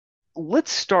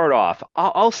let's start off.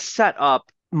 I'll set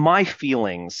up my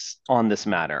feelings on this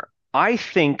matter. I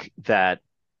think that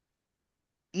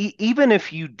even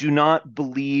if you do not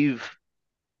believe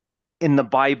in the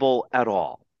Bible at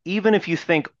all, even if you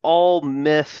think all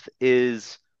myth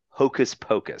is hocus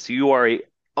pocus, you are a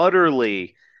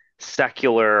utterly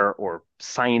secular or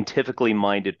scientifically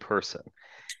minded person.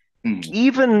 Mhm.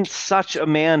 Even such a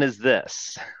man as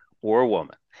this, or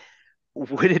woman,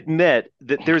 would admit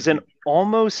that there's an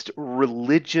almost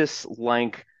religious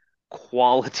like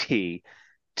quality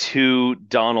to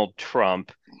Donald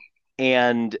Trump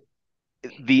and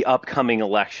the upcoming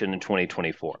election in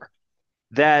 2024.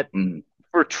 That Mhm.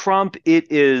 for Trump,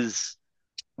 it is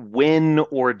win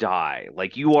or die.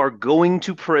 Like you are going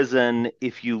to prison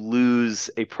if you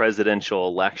lose a presidential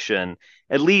election,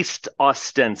 at least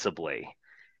ostensibly.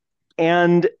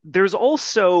 And there's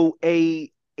also a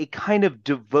kind of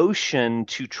devotion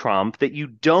to Trump that you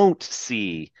don't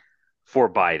see for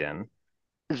Biden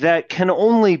that can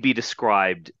only be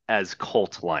described as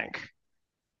cult-like.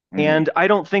 Mhm. And I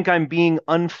don't think I'm being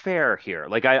unfair here.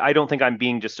 Like I don't think I'm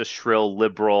being just a shrill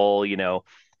liberal,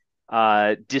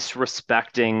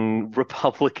 disrespecting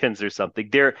Republicans or something.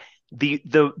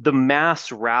 The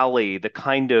mass rally, the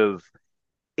kind of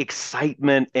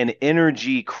excitement and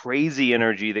energy, crazy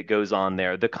energy that goes on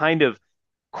there, the kind of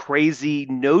crazy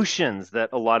notions that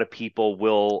a lot of people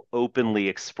will openly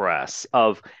express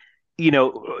of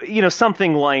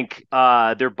something like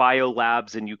their bio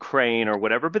labs in Ukraine or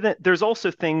whatever. But then there's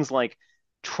also things like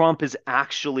Trump is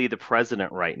actually the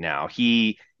president right now.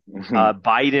 Mhm.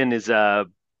 Biden is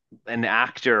an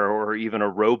actor or even a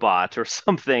robot or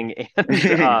something,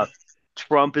 and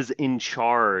Trump is in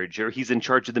charge or he's in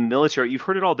charge of the military. You've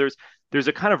heard it all. There's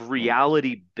a kind of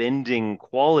reality bending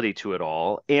quality to it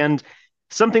all, and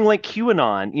something like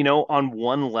QAnon. On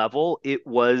one level, it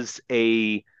was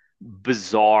a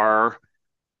bizarre,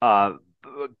 uh,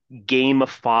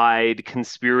 gamified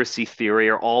conspiracy theory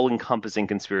or all-encompassing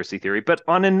conspiracy theory, but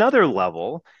on another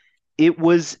level it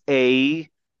was a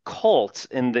cult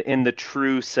in the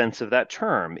true sense of that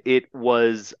term. It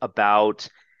was about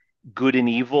good and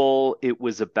evil. It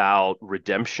was about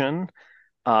redemption.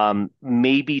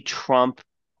 Maybe Trump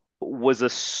was a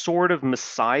sort of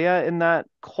messiah in that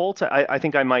cult. I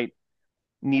think I might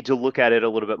need to look at it a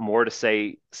little bit more to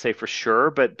say for sure,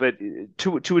 but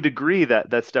to a degree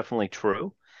that's definitely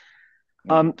true.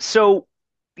 Mhm. So,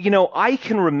 I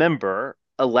can remember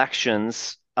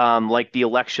elections, like the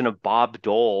election of Bob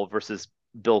Dole versus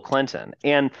Bill Clinton,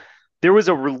 and there was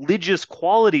a religious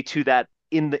quality to that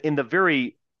in the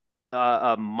very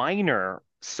minor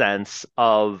sense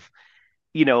of,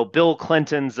 Bill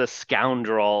Clinton's a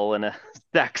scoundrel and a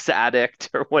sex addict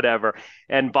or whatever,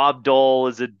 and Bob Dole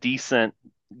is a decent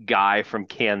guy from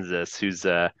Kansas who's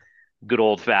a good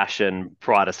old-fashioned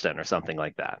Protestant or something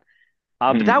like that.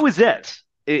 But Mhm. that was it.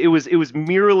 It was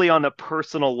merely on a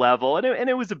personal level, and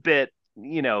it was a bit,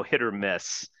 hit or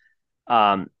miss.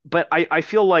 But I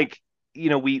feel like,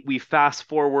 we fast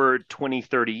forward 20,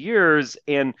 30 years,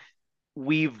 and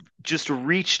we've just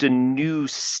reached a new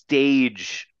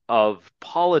stage of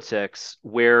politics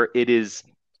where there's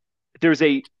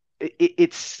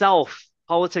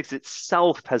politics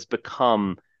itself has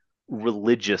become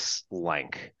religious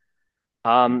like.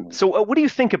 Mhm. So what do you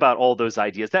think about all those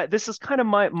ideas? That this is kind of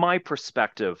my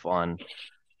perspective on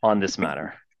this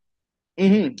matter.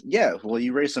 Yeah, well,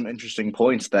 you raised some interesting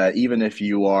points that even if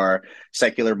you are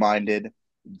secular minded,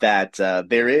 that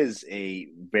there is a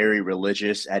very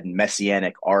religious and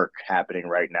messianic arc happening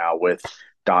right now with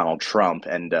Donald Trump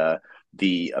and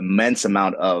the immense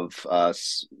amount of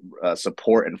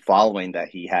support and following that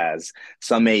he has.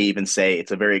 Some may even say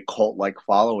it's a very cult-like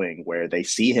following where they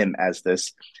see him as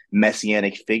this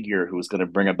messianic figure who is going to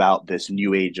bring about this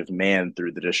new age of man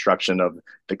through the destruction of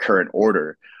the current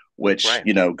order, which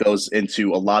Right. goes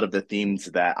into a lot of the themes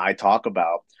that I talk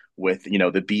about with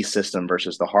the beast system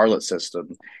versus the harlot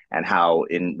system, and how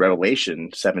in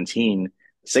Revelation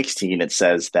 17:16 it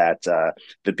says that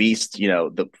the beast,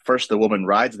 the woman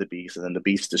rides the beast, and then the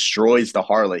beast destroys the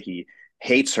harlot. He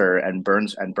hates her and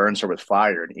burns her with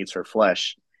fire and eats her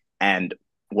flesh. And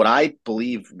what I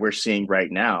believe we're seeing right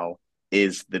now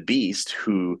is the beast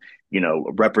who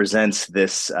represents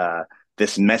this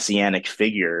messianic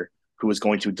figure who is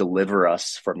going to deliver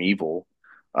us from evil,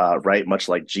 right? Much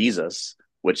like Jesus,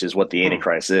 which is what the Hmm.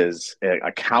 Antichrist is,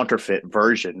 a counterfeit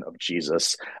version of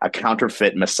Jesus, a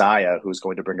counterfeit Messiah who's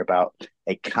going to bring about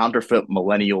a counterfeit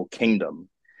millennial kingdom,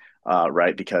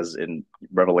 right? Because in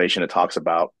Revelation, it talks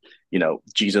about,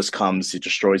 Jesus comes, he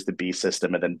destroys the beast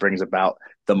system, and then brings about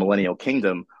the millennial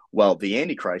kingdom. Well, the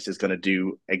Antichrist is going to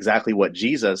do exactly what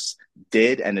Jesus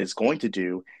did and is going to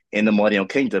do in the millennial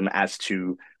kingdom as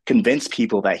to convince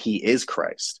people that he is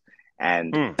Christ.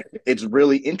 And Hmm. it's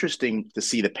really interesting to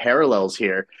see the parallels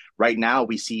here. Right now,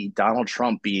 we see Donald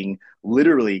Trump being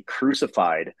literally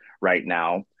crucified right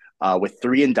now with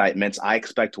three indictments. I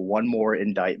expect one more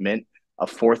indictment, a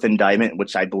fourth indictment,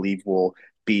 which I believe will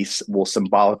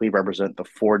symbolically represent the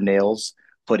four nails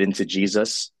put into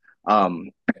Jesus. Um,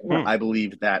 Hmm. I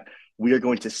believe that we are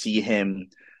going to see him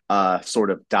sort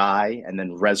of die and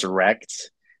then resurrect.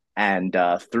 And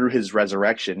through his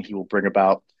resurrection, he will bring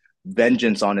about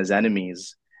vengeance on his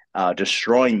enemies,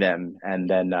 destroying them, and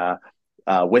then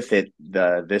with it,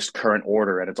 this current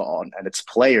order and its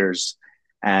players,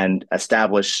 and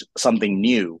establish something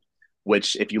new.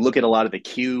 Which, if you look at a lot of the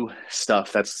Q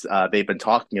stuff that's they've been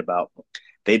talking about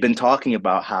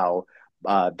how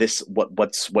this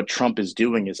what Trump is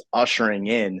doing is ushering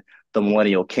in the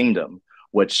millennial kingdom,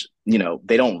 which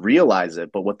they don't realize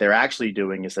it, but what they're actually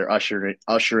doing is they're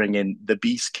ushering in the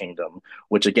beast kingdom,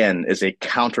 which again is a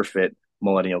counterfeit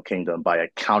millennial kingdom by a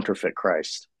counterfeit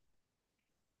Christ.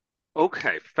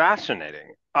 Okay,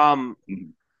 fascinating. Mm-hmm.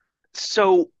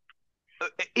 So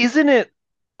isn't it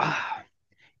uh,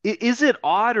 is it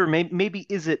odd, or maybe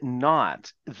is it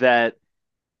not, that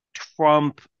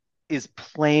Trump is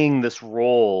playing this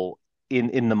role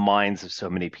in the minds of so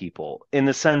many people, in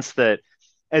the sense that,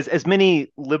 as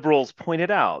many liberals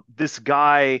pointed out, this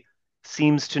guy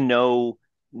seems to know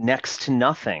next to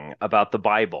nothing about the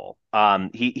Bible.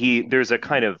 He there's a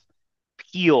kind of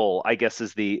Peel, I guess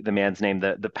is the man's name,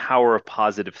 the power of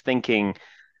positive thinking,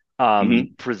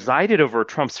 Mm-hmm. presided over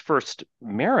Trump's first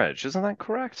marriage. Isn't that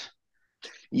correct?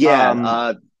 Yeah,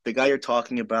 Um, the guy you're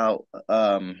talking about, I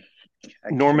can't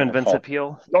Norman recall. Vincent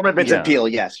Peale. Norman Vincent Yeah, Peale.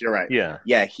 Yes, you're right. yeah,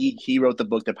 Yeah, he wrote the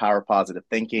book The Power of Positive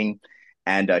Thinking,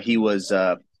 and he was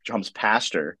Trump's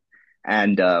pastor.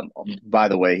 And by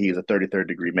the way, he is a 33rd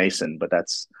degree Mason, but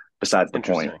that's besides the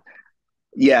point. interesting.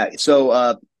 Yeah,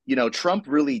 so Trump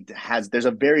really has there's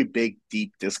a very big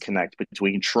deep disconnect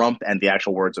between Trump and the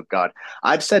actual words of God.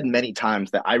 I've said many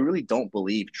times that I really don't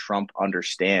believe Trump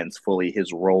understands fully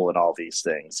his role in all these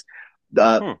things.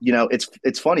 Hmm.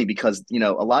 It's funny because, a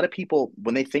lot of people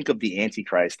when they think of the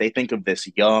Antichrist, they think of this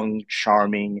young,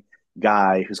 charming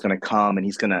guy who's going to come and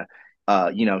he's going to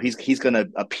he's going to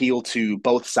appeal to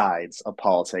both sides of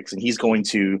politics, and he's going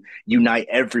to unite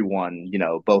everyone,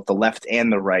 both the left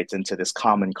and the right, into this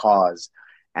common cause.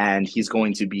 And he's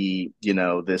going to be,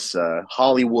 this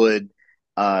Hollywood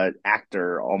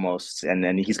actor almost, and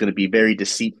then he's going to be very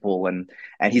deceitful, and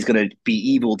he's going to be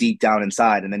evil deep down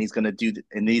inside, and then he's going to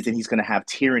he's going to have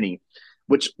tyranny,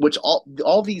 which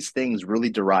all these things really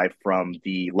derive from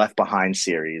the Left Behind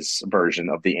series version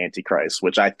of the Antichrist,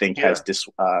 which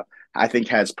Yeah. I think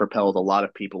has propelled a lot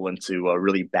of people into a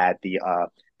really bad the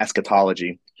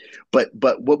eschatology. But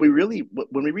when we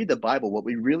read the Bible, what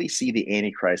we really see the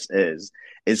Antichrist is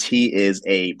he is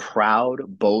a proud,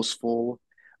 boastful,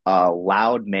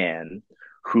 loud man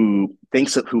who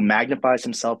magnifies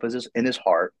himself in his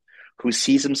heart, who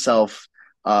sees himself,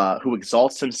 who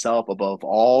exalts himself above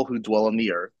all who dwell on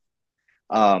the earth,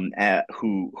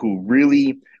 who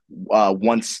really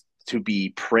wants to be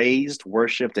praised,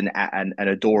 worshipped, and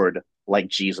adored like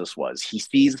Jesus was. He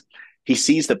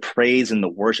sees the praise and the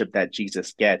worship that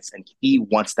Jesus gets, and he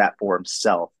wants that for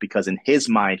himself because in his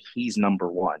mind he's number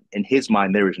one. In his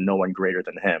mind, there is no one greater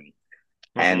than him.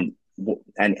 Hmm. And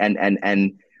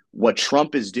and what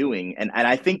Trump is doing, and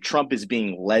I think Trump is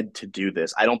being led to do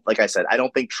this. I don't, like I said, I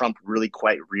don't think Trump really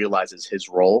quite realizes his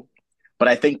role, but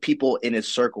I think people in his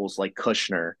circles like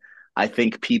Kushner, I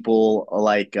think people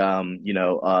like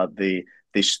the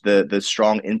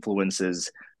strong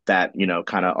influences that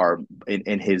kind of are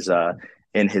in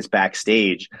his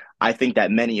backstage. I think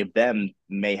that many of them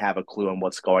may have a clue on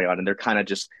what's going on, and they're kind of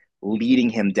just leading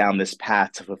him down this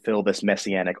path to fulfill this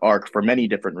messianic arc for many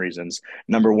different reasons.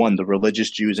 Number one, the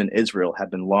religious Jews in Israel have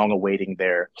been long awaiting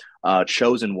their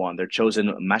chosen one, their chosen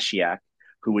Mashiach,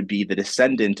 who would be the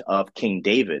descendant of King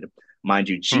David. Mind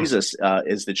you, Hmm. Jesus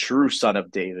is the true son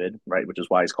of David, right? Which is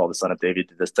why he's called the son of David,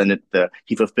 the descendant.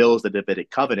 He fulfills the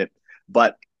Davidic covenant.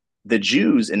 But the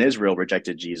Jews in Israel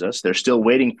rejected Jesus. They're still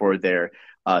waiting for their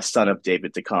son of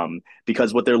David to come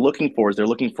because what they're looking for is they're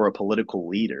looking for a political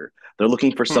leader. They're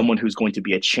looking for Hmm. someone who's going to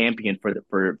be a champion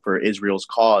for Israel's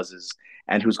causes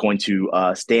and who's going to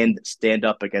stand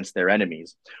up against their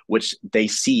enemies, which they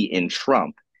see in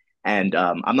Trump. And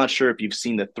I'm not sure if you've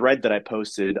seen the thread that I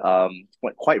posted,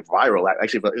 went quite viral.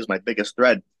 Actually, it was my biggest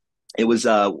thread. It was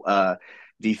the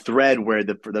thread where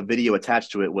the video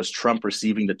attached to it was Trump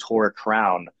receiving the Torah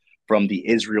crown from the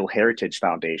Israel Heritage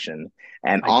Foundation,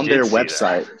 and I on did their see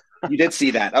website, that. You did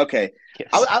see that. Okay. Yes.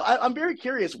 I'm very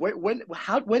curious. When,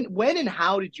 and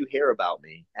how did you hear about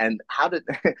me? And how did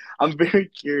I'm very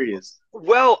curious.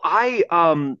 Well, I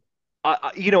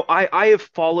have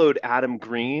followed Adam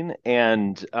Green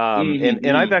and I've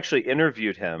Mm-hmm. actually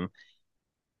interviewed him.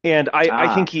 And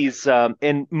I think Ah. he's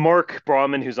and Mark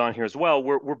Brauman, who's on here as well.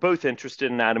 We're both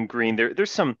interested in Adam Green. There's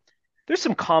some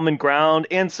common ground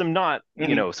and some not,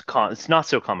 Hmm. it's not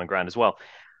so common ground as well.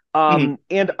 Hmm.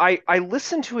 And I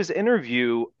listened to his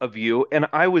interview of you, and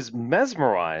I was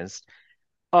mesmerized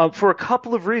for a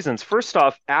couple of reasons. First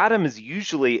off, Adam is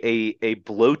usually a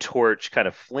blowtorch kind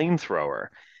of flamethrower,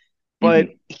 but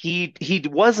Hmm. he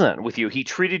wasn't with you. He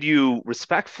treated you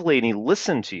respectfully and he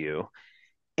listened to you.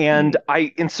 Hmm.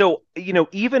 And so,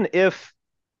 even if,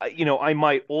 I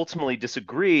might ultimately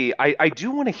disagree, I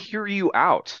do want to hear you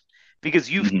out because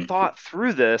you've Hmm. thought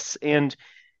through this and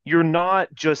you're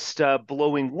not just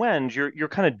blowing wind. You're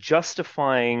kind of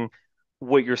justifying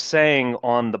what you're saying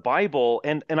on the Bible.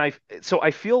 So I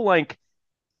feel like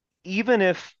even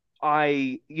if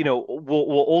I,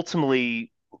 will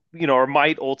ultimately, or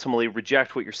might ultimately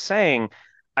reject what you're saying,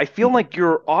 I feel Hmm. like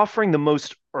you're offering the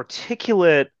most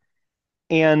articulate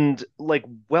and like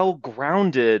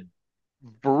well-grounded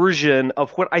version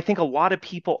of what I think a lot of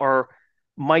people are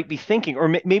might be thinking, or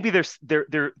maybe they're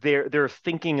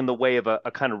thinking in the way of a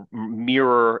kind of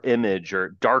mirror image or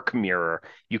dark mirror,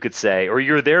 you could say, or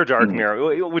you're their dark Hmm.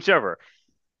 mirror, whichever.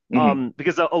 Hmm.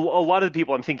 Because a lot of the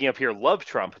people I'm thinking of here love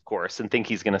Trump, of course, and think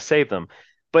he's going to save them.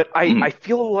 But I Hmm.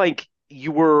 feel like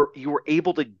you were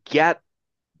able to get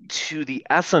to the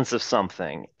essence of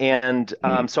something. And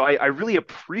Hmm. so I really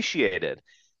appreciated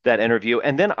that interview.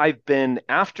 And then I've been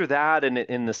after that, and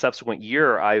in the subsequent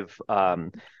year, I've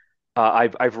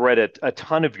read a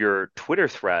ton of your Twitter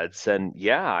threads, and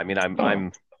yeah, I mean, Oh.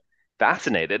 I'm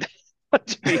fascinated,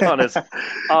 to be honest.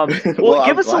 Well, Well,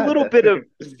 give I'm us a glad little that. bit of,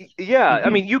 yeah. I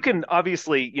Hmm. mean, you can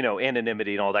obviously,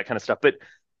 anonymity and all that kind of stuff, but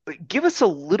give us a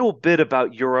little bit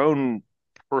about your own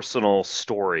personal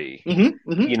story, Hmm.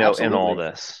 Hmm. in all Absolutely.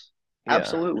 this. Yeah.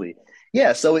 Absolutely.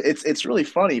 Yeah, so it's really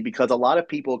funny because a lot of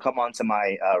people come onto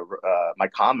my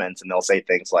comments and they'll say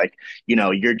things like,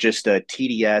 you're just a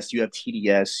TDS, you have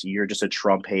TDS, you're just a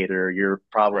Trump hater, you're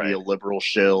probably a Right. liberal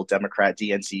shill, Democrat,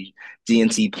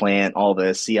 DNC plant, all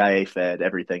the CIA fed,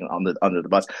 everything on the under the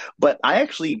bus. But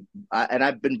and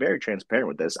I've been very transparent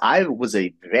with this. I was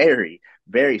a very,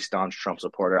 very staunch Trump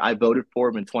supporter. I voted for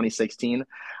him in 2016.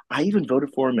 I even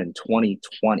voted for him in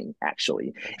 2020,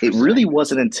 actually. It really Interesting.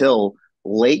 wasn't until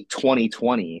late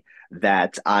 2020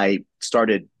 that I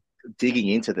started digging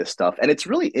into this stuff. And it's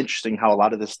really interesting how a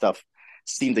lot of this stuff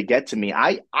seemed to get to me.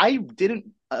 I didn't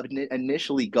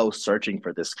initially go searching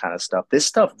for this kind of stuff. This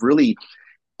stuff really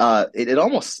it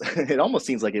almost it almost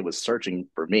seems like it was searching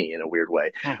for me in a weird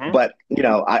way. Hmm. But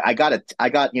I got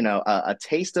a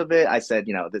taste of it. I said,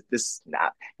 this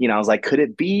not, I was like, could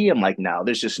it be? I'm like, no,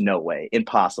 there's just no way,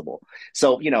 impossible.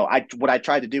 So I what I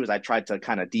tried to do is I tried to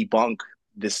kind of debunk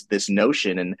this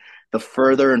notion, and the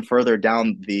further and further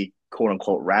down the quote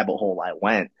unquote rabbit hole I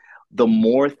went, the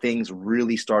more things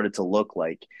really started to look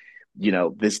like,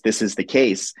 this is the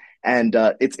case. And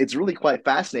it's really quite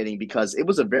fascinating because it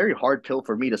was a very hard pill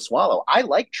for me to swallow. I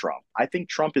like Trump. I think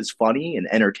Trump is funny and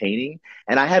entertaining,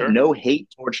 and I have Sure. no hate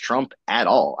towards Trump at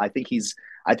all. I think he's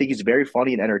very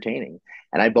funny and entertaining,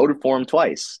 and I voted for him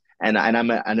twice.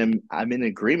 I'm in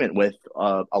agreement with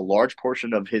a large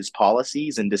portion of his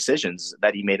policies and decisions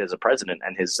that he made as a president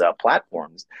and his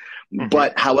platforms. Hmm.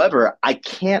 But however, I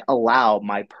can't allow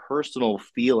my personal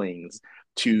feelings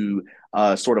to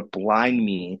sort of blind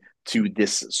me to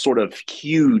this sort of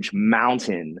huge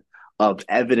mountain of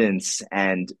evidence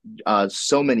and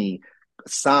so many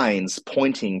signs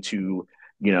pointing to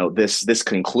this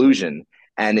conclusion.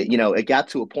 And it got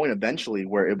to a point eventually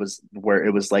where it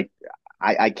was like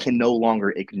I can no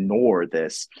longer ignore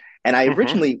this. And I Hmm.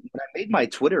 originally, when I made my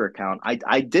Twitter account,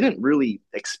 I didn't really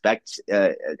expect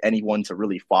anyone to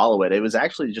really follow it. It was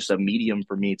actually just a medium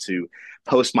for me to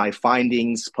post my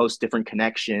findings, post different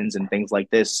connections and things like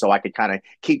this, so I could kind of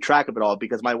keep track of it all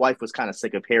because my wife was kind of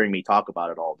sick of hearing me talk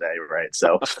about it all day, right?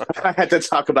 So I had to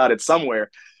talk about it somewhere.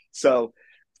 So,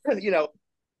 you know,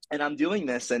 and I'm doing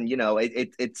this, and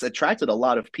it's attracted a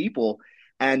lot of people,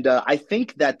 and I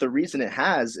think that the reason it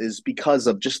has is because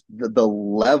of just the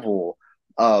level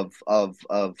of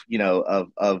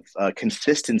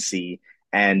consistency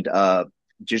and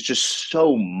just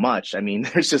so much. I mean,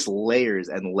 there's just layers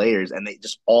and layers, and they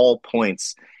just all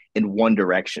points in one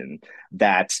direction.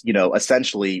 That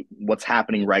essentially what's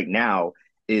happening right now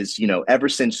is ever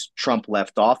since Trump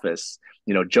left office,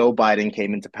 Joe Biden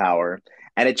came into power,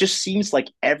 And it just seems like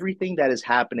everything that is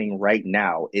happening right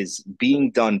now is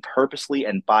being done purposely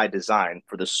and by design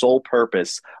for the sole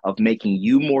purpose of making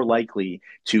you more likely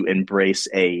to embrace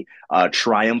a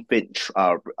triumphant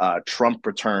Trump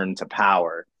return to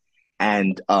power,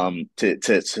 and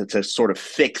to sort of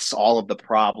fix all of the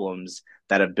problems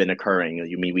that have been occurring.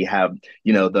 You mean we have,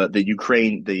 the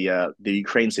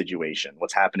Ukraine situation,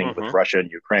 what's happening with Hmm. Russia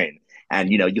and Ukraine, and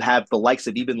you have the likes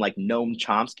of even like Noam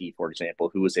Chomsky, for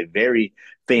example, who is a very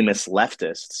famous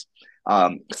leftist,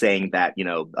 saying that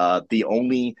the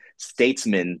only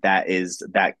statesman that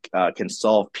can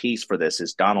solve peace for this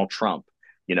is Donald Trump.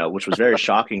 Which was very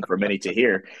shocking for many to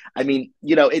hear. I mean,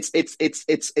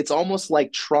 it's almost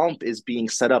like Trump is being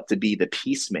set up to be the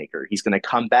peacemaker. He's going to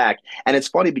come back, and it's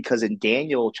funny because in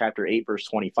Daniel chapter 8 verse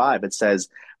 25 it says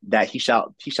that he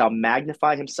shall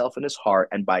magnify himself in his heart,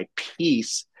 and by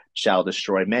peace shall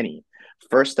destroy many.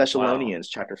 First Wow. Thessalonians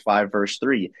chapter 5 verse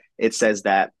 3 it says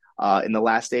that in the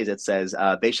last days it says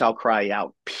they shall cry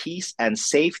out peace and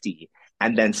safety,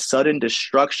 and then sudden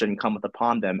destruction cometh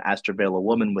upon them as travail a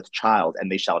woman with child,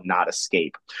 and they shall not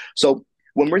escape. So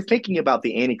when we're thinking about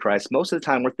the Antichrist, most of the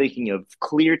time we're thinking of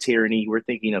clear tyranny, we're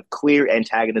thinking of clear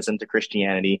antagonism to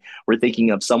Christianity, we're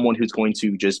thinking of someone who's going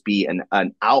to just be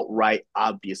an outright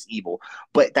obvious evil.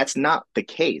 But that's not the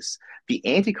case. The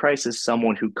Antichrist is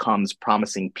someone who comes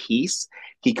promising peace,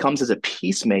 he comes as a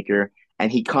peacemaker,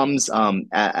 and he comes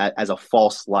as a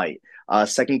false light.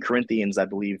 Second Corinthians, I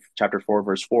believe, chapter 4,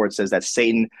 verse 4, it says that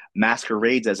Satan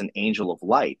masquerades as an angel of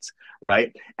light,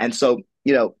 right? And so,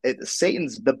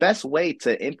 Satan's the best way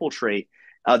to infiltrate,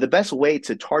 the best way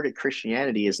to target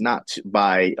Christianity is not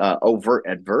by overt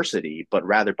adversity, but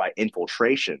rather by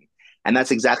infiltration. And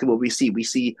that's exactly what we see. We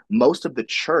see most of the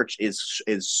church is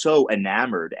so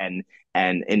enamored and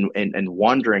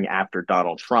wondering after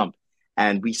Donald Trump,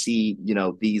 and we see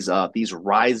these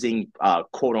rising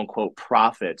quote unquote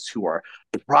prophets who are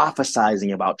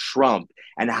prophesizing about Trump,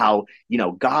 and how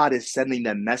God is sending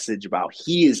them message about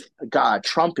he is God,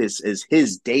 Trump is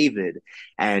his David,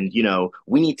 and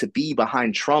we need to be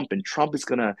behind Trump, and Trump is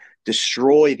going to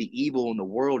destroy the evil in the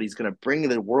world, he's going to bring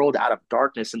the world out of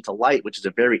darkness into light, which is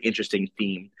a very interesting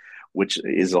theme, which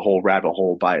is a whole rabbit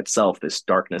hole by itself, this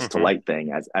darkness to Hmm. light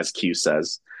thing, as Q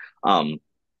says. um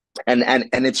and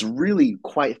it's really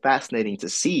quite fascinating to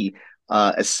see,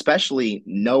 especially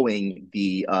knowing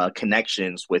the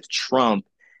connections with Trump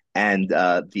and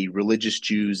the religious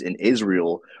Jews in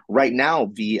Israel. Right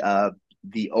now,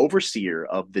 the overseer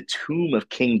of the tomb of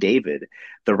King David,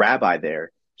 the rabbi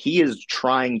there, he is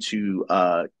trying to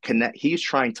connect. He is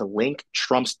trying to link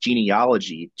Trump's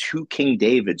genealogy to King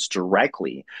David's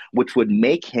directly, which would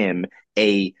make him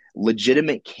a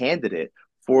legitimate candidate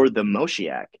for the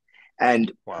Moshiach.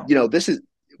 And Wow. this is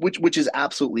which is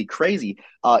absolutely crazy.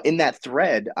 In that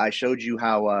thread, I showed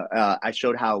how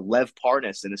Lev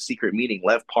Parnas in a secret meeting,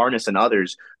 Lev Parnas and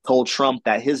others told Trump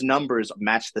that his numbers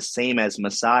match the same as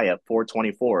Messiah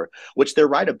 424, which they're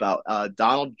right about.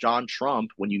 Donald John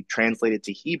Trump, when you translate it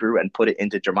to Hebrew and put it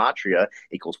into gematria,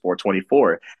 equals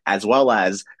 424, as well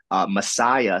as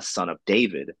Messiah, son of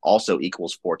David, also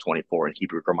equals 424 in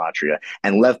Hebrew gematria.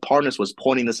 And Lev Parnas was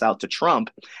pointing this out to Trump,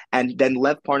 and then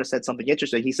Lev Parnas said something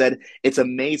interesting. He said, "It's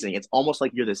amazing. It's almost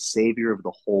like you're the savior of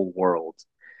the whole world."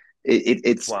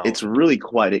 It's Wow. really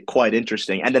quite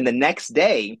interesting. And then the next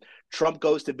day, Trump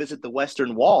goes to visit the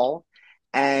Western Wall,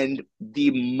 and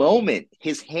the moment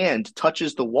his hand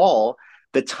touches the wall,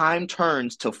 the time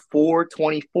turns to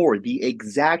 424. The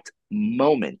exact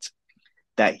moment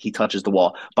that he touches the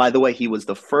wall. By the way, he was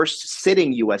the first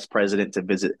sitting U.S. president to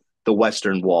visit the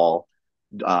Western Wall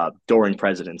during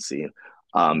presidency.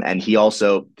 And he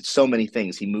also so many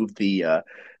things. He moved the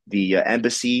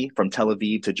embassy from Tel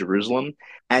Aviv to Jerusalem,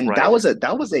 and that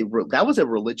Right. was a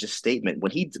religious statement.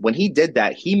 When he did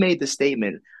that, he made the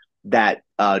statement that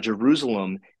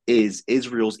Jerusalem is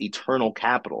Israel's eternal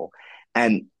capital.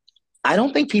 And I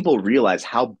don't think people realize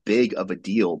how big of a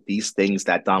deal these things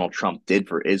that Donald Trump did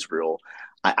for Israel.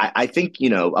 I think a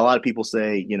lot of people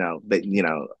say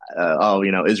that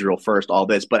oh Israel first, all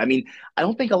this, but I mean I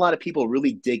don't think a lot of people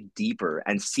really dig deeper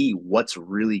and see what's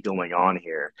really going on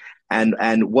here. And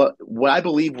what I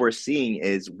believe we're seeing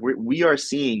is we are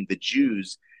seeing the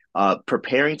Jews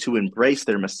preparing to embrace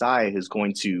their Messiah, who's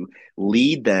going to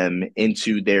lead them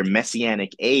into their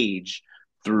messianic age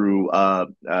through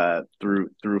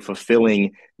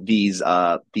fulfilling these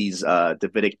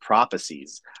Davidic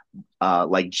prophecies,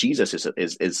 like Jesus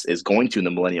is going to in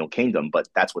the millennial kingdom, but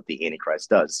that's what the Antichrist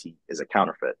does. He is a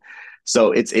counterfeit.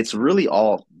 So it's really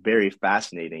all very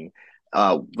fascinating.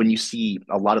 when you see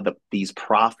a lot of these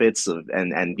prophets of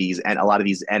and these and a lot of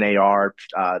these NAR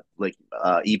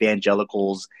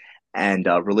evangelicals and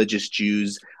religious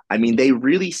Jews, I mean, they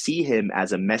really see him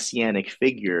as a messianic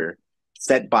figure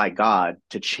sent by God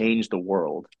to change the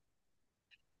world.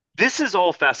 This is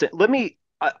all fascinating.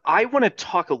 I want to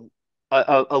talk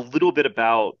a little bit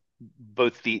about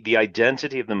both the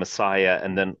identity of the Messiah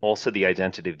and then also the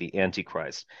identity of the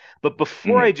Antichrist. But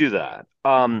before I Hmm. do that,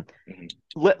 Hmm.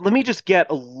 let me just get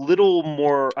a little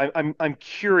more. I'm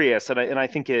curious, and I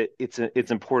think it's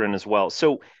important as well.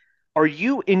 So, are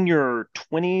you in your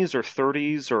 20s or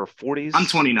 30s or I'm 40s?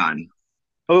 29.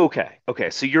 Okay, okay.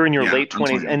 So you're in your Yeah, late I'm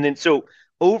 20s, 29. and then so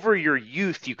over your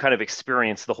youth, you kind of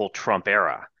experienced the whole Trump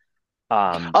era.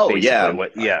 Oh Basically, yeah.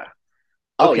 what? Yeah.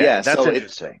 Oh Okay, yeah. that's So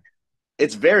interesting.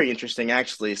 it's very interesting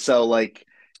actually. So like,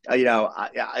 you know,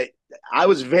 I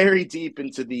was very deep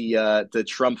into the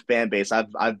Trump fan base.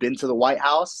 I've been to the White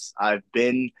House.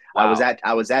 Wow.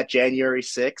 I was at January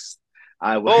 6th.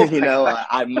 Oh You my know, gosh.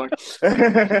 I'm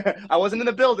I wasn't in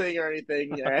the building or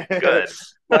anything, Good.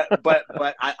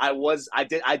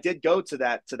 I did go to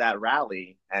that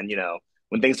rally, and you know,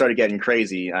 when things started getting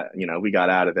crazy, you know, we got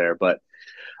out of there. But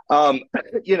um,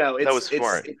 you know, That was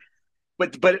smart.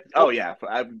 but oh Well, yeah,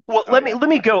 well, oh yeah. let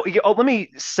me go. Let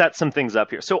me set some things up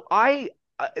here. So and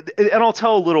I'll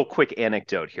tell a little quick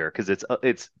anecdote here because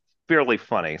it's fairly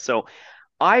funny. So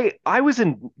I was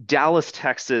in Dallas,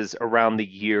 Texas around the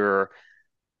year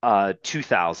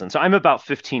 2000. So I'm about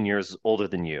 15 years older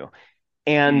than you.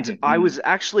 And Hmm. I Hmm. was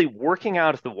actually working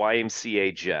out at the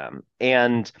YMCA gym,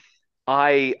 and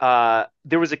I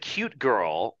there was a cute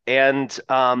girl, and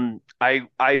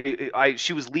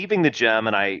she was leaving the gym,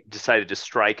 and I decided to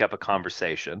strike up a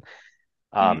conversation,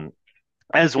 Hmm. um,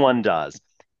 as one does.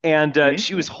 And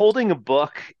she was Hmm. holding a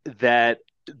book that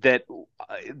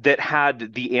that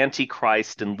had the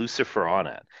Antichrist and Lucifer on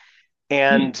it.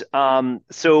 Hmm. And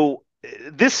so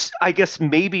this, I guess,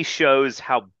 maybe shows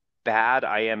how bad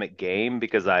I am at game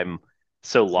because I'm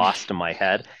so lost in my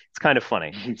head. It's kind of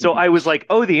funny. So I was like,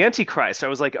 "Oh, the Antichrist." I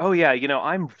was like, "Oh yeah,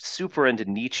 I'm super into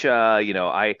Nietzsche.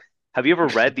 I have you ever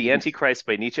read The Antichrist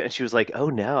by Nietzsche?" And she was like, "Oh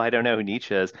no, I don't know who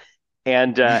Nietzsche is."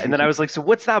 And then I was like, "So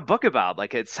what's that book about?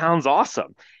 Like, it sounds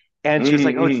awesome." And she was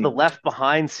like, "Oh, it's the Hmm. Left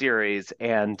Behind series,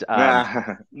 and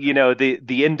Ah.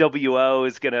 the NWO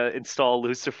is gonna install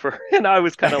Lucifer." And I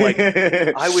was kind of like,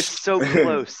 I was so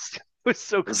close. I was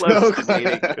so close So to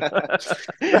dating you.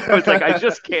 I was like, I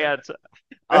just can't.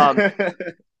 Um,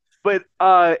 but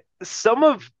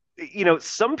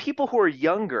some people who are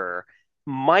younger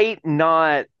might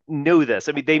not know this.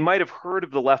 I mean, they might have heard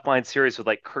of the Left Behind series with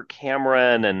like Kirk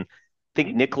Cameron and I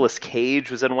think Mhm. Nicolas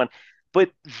Cage was in one.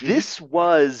 But Mhm. this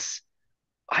was,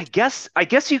 I guess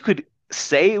you could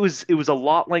say it was a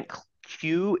lot like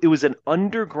Q. It was an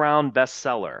underground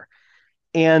bestseller.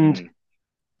 And Mhm.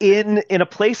 in a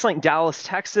place like Dallas,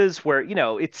 Texas, where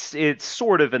it's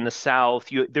sort of in the South,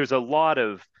 there's a lot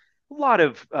of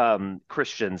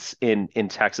Christians in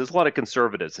Texas, a lot of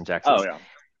conservatives in Oh Texas, yeah.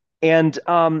 and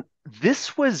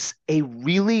this was a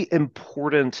really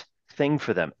important thing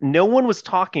for them. No one was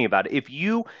talking about it. If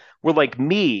you were like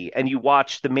me and you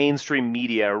watched the mainstream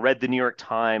media or read the New York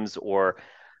Times or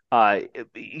uh,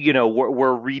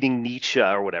 were reading Nietzsche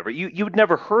or whatever, you would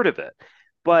never heard of it.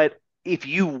 But if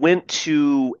you went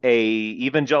to a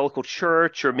evangelical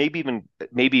church or maybe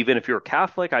even if you're a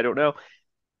Catholic, I don't know,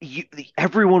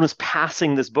 everyone was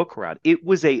passing this book around. It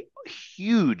was a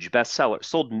huge bestseller,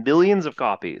 sold millions of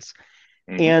copies,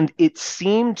 Mhm. and it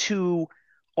seemed to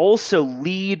also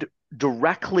lead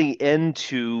directly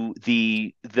into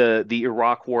the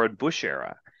Iraq War and Bush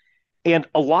era. And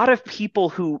a lot of people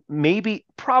who maybe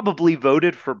probably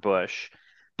voted for Bush,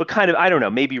 but kind of, I don't know,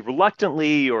 maybe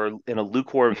reluctantly or in a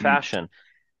lukewarm Mhm. fashion,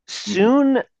 Mhm.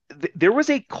 soon there was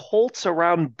a cult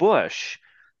around Bush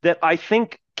that I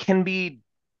think can be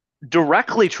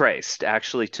directly traced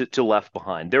actually to Left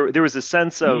Behind. There was a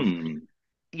sense of Mhm.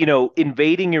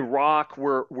 invading Iraq,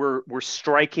 we're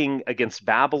striking against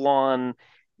Babylon,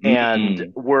 and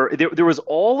Mhm. there was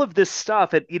all of this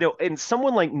stuff, and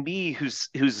someone like me who's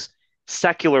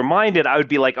secular minded, I would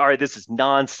be like, all right, this is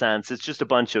nonsense. It's just a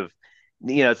bunch of,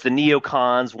 it's the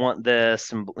neocons want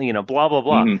this, and blah blah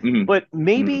blah. Mhm. Mhm. But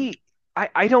Mhm. maybe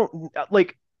I don't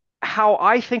like how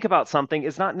I think about something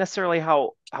is not necessarily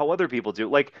how other people do.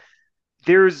 Like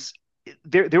there's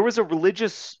there was a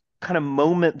religious kind of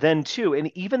moment then too,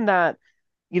 and even that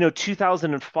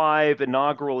 2005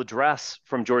 inaugural address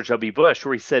from George W. Bush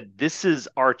where he said, "This is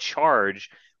our charge.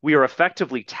 We are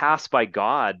effectively tasked by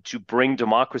God to bring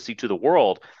democracy to the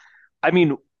world." I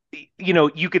mean,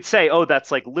 you could say, oh,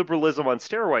 that's like liberalism on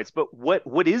steroids, but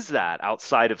what is that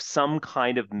outside of some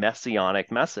kind of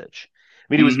messianic message?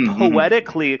 I mean, it was Hmm. Hmm.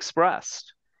 poetically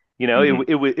expressed. Hmm.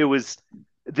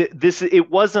 It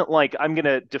wasn't like I'm going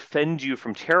to defend you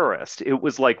from terrorists. It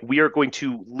was like we are going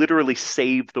to literally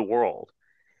save the world.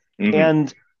 Hmm.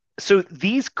 And so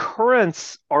these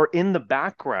currents are in the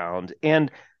background.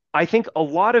 And I think a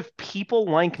lot of people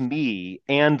like me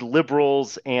and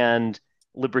liberals and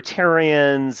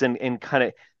libertarians and kind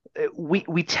of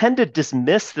we tend to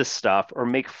dismiss this stuff or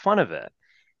make fun of it.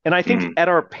 And I think Hmm. at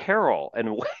our peril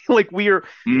and like we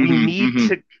Hmm. need Hmm.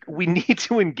 to we need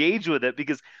to engage with it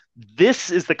because this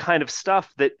is the kind of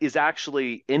stuff that is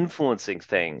actually influencing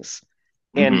things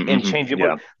Hmm. and Hmm. changing.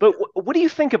 Yeah. But what do you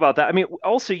think about that? I mean,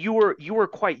 also you were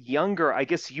quite younger. I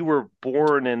guess you were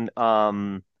born in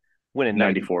when in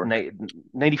 94.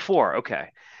 94.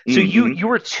 Okay. So you Hmm. you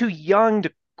were too young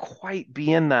to quite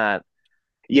be in that.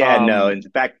 Yeah, no, Um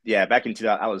and back in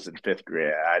 2000, I was in fifth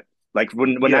grade. Like when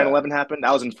yeah, 9/11 happened,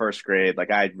 I was in first grade.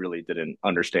 Like I really didn't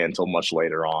understand until much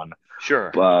later on.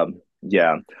 sure.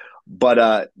 Yeah, but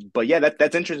yeah,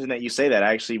 that's interesting that you say that.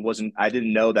 I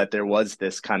didn't know that there was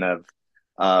this kind of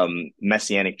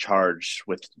messianic charge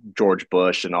with George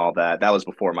Bush and all that. That was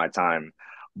before my time.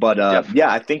 But yeah, Definitely.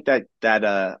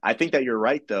 I think that you're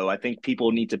right though. I think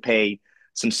people need to pay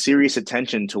some serious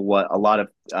attention to what a lot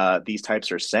of these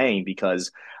types are saying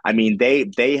because I mean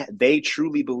they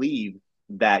truly believe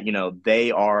that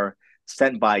they are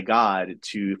sent by God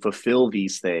to fulfill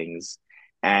these things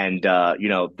and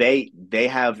they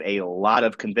have a lot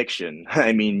of conviction.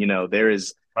 I mean,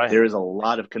 Right. there is a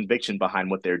lot of conviction behind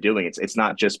what they're doing. It's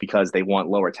not just because they want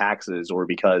lower taxes or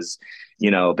because they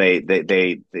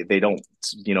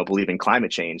don't believe in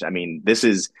climate change. I mean, this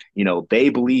is they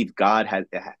believe God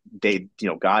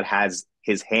has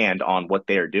His hand on what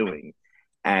they are doing,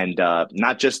 and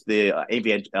not just the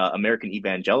American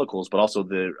evangelicals, but also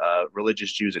the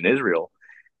religious Jews in Israel.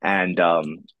 And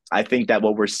I think that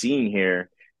what we're seeing here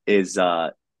is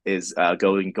uh,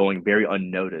 going very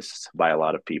unnoticed by a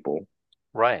lot of people.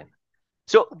 Right.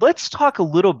 So let's talk a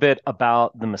little bit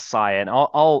about the Messiah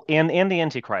and and the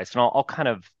Antichrist, and I'll kind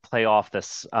of play off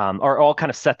this, or I'll kind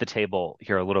of set the table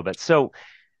here a little bit. So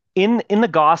in the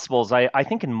Gospels, I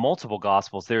think in multiple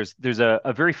Gospels, there's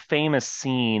a very famous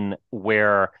scene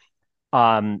where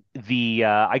the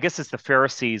I guess it's the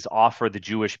Pharisees offer the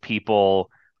Jewish people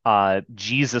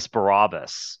Jesus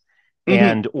Barabbas Hmm.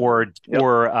 and or Yep.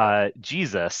 or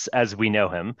Jesus as we know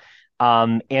him,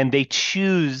 and they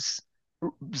choose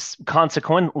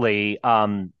consequently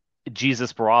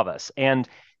Jesus Barabbas, and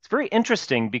it's very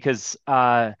interesting because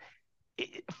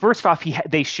first off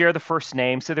they share the first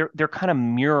name, so they're kind of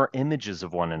mirror images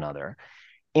of one another.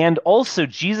 And also,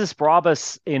 Jesus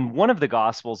Barabbas in one of the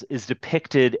Gospels is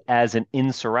depicted as an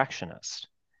insurrectionist.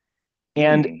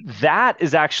 And Mm. that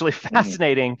is actually Hmm.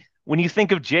 fascinating when you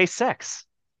think of J6.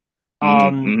 Hmm.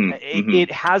 Hmm. Hmm.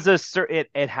 It has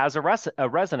it has a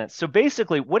resonance. So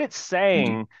basically, what it's Hmm.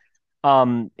 saying,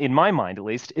 in my mind at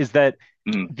least, is that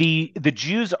Hmm. the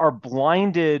Jews are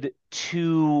blinded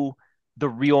to the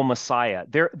real Messiah.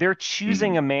 They're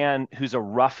choosing Hmm. a man who's a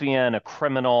ruffian, a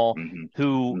criminal, Hmm.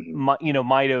 who Hmm.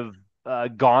 might have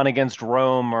gone against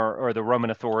Rome or the Roman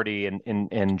authority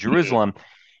in Jerusalem,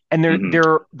 and Hmm.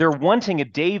 they're wanting a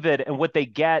David, and what they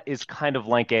get is kind of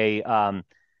like a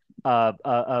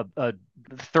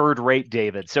third-rate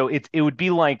David. So it would be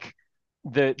like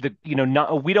the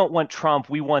not we don't want Trump,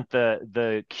 we want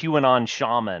the QAnon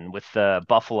shaman with the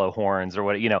buffalo horns or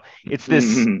what it's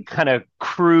this Hmm. kind of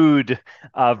crude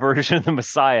version of the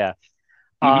Messiah.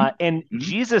 Hmm. And Hmm.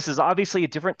 Jesus is obviously a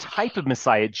different type of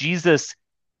Messiah. Jesus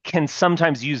can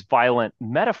sometimes use violent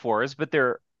metaphors, but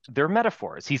they're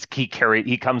metaphors. He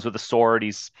comes with a sword.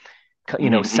 He's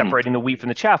Hmm. separating the wheat from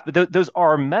the chaff. But those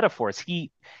are metaphors.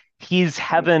 His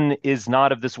heaven is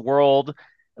not of this world,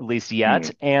 at least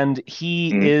yet, and he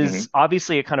Hmm. is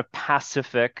obviously a kind of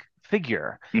pacific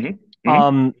figure. Hmm.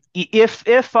 Hmm.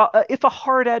 If a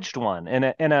hard-edged one,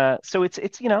 and so it's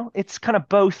it's kind of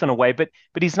both in a way, but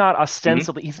he's not Hmm.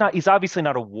 ostensibly he's obviously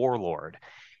not a warlord,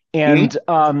 Hmm. and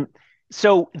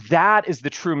so that is the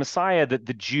true Messiah that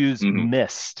the Jews Hmm.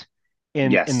 missed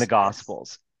in the Yes.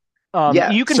 Gospels.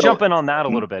 Yeah. You can So, jump in on that a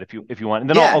mhm. little bit if you want, and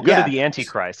then Yeah, I'll go to yeah, the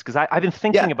Antichrist because I've been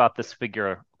thinking yeah. about this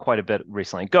figure quite a bit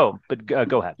recently. Go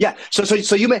ahead. Yeah.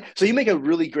 So you make a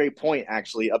really great point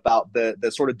actually about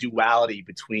the sort of duality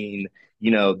between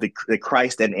the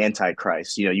Christ and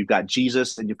Antichrist. You've got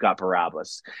Jesus and you've got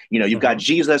Barabbas. You've got Hmm.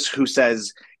 Jesus who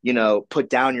says, put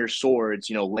down your swords,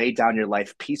 lay down your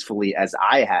life peacefully as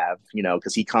I have,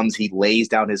 because he lays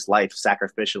down his life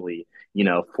sacrificially,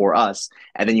 for us.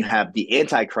 And then you have the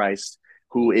Antichrist,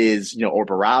 who is, or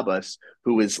Barabbas,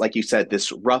 who is, like you said,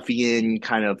 this ruffian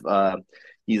kind of,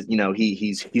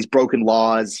 he's broken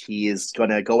laws. He is going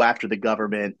to go after the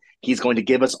government. He's going to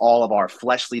give us all of our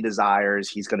fleshly desires.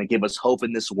 He's going to give us hope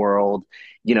in this world.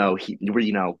 We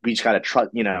just got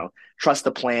to trust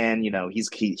the plan. He's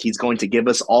going to give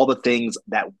us all the things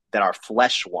that our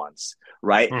flesh wants,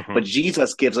 right? Hmm. But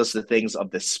Jesus gives us the things of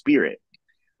the spirit,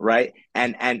 right?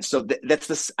 And so that's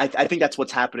this. I think that's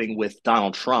what's happening with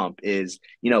Donald Trump is,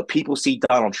 people see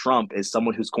Donald Trump as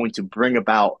someone who's going to bring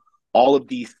about all of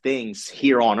these things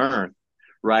here on earth,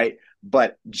 right?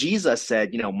 But Jesus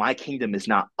said, my kingdom is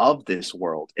not of this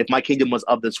world. If my kingdom was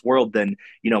of this world, then,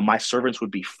 my servants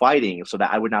would be fighting so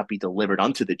that I would not be delivered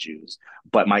unto the Jews.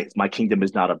 But my kingdom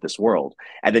is not of this world.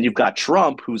 And then you've got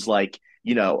Trump, who's like,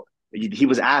 he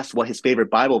was asked what his favorite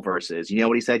Bible verse is. You know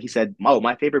what he said? He said, "Oh,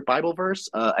 my favorite Bible verse,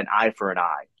 an eye for an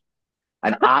eye,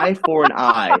 an eye for an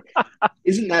eye."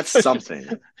 Isn't that something?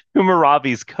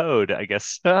 Hammurabi's code, I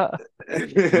guess. But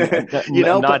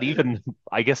Not even.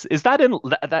 I guess is that in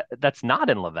that's not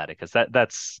in Leviticus.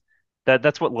 That's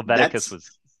what Leviticus that's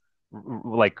was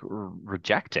like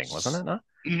rejecting, wasn't it? No?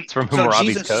 It's from so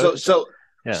Hammurabi's Jesus. code.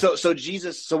 Yeah. So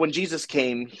Jesus. So when Jesus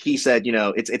came, he said,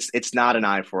 it's not an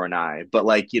eye for an eye, but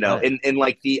like, Right. in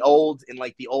like the old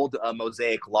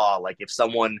Mosaic law, like if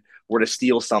someone were to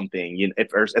steal something,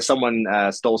 if someone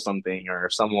stole something, or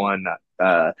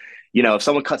uh, if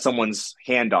someone cut someone's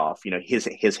hand off,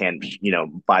 his hand,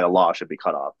 by the law should be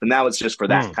cut off, and that was just for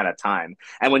that Mm, kind of time.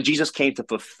 And when Jesus came to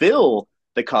fulfill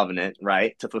the covenant,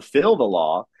 right, to fulfill the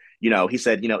law, he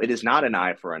said, it is not an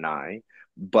eye for an eye,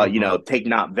 but hmm take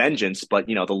not vengeance, but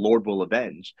the Lord will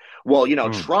avenge. Well,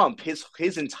 mm, Trump,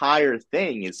 his entire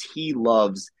thing is he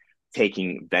loves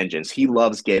taking vengeance. He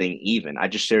loves getting even. I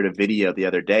just shared a video the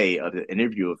other day of an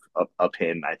interview of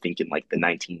him, I think in like the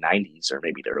 1990s or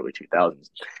maybe the early 2000s.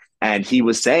 And he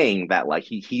was saying that, like,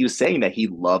 he was saying that he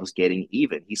loves getting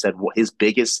even. He said, well, his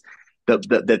biggest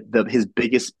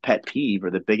pet peeve,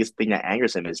 or the biggest thing that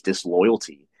angers him, is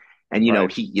disloyalty. And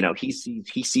right. he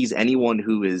sees anyone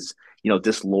who is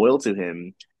disloyal to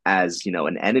him as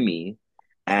an enemy.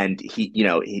 And he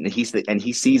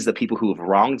sees the people who have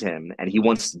wronged him, and he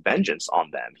wants vengeance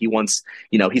on them. He wants,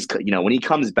 when he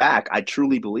comes back, I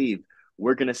truly believe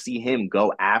we're going to see him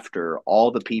go after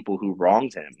all the people who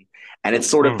wronged him. And it's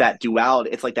sort of Mm, that duality.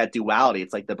 It's like that duality.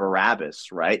 It's like the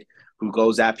Barabbas, right? Who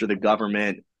goes after the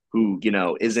government, who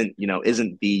isn't the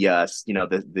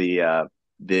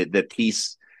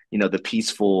peace, the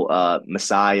peaceful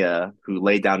Messiah who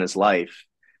laid down his life,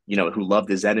 who loved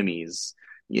his enemies,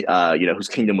 whose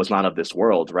kingdom was not of this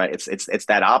world, right? It's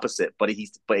that opposite, but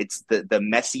it's the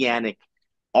messianic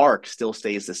arc still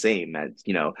stays the same. As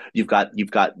you've got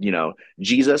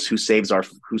Jesus, who saves our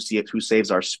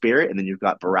spirit, and then you've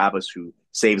got Barabbas, who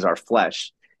saves our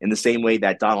flesh. In the same way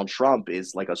that Donald Trump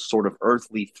is like a sort of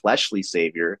earthly, fleshly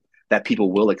savior that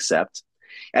people will accept.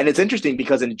 And it's interesting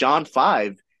because in John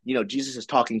 5, Jesus is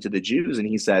talking to the Jews, and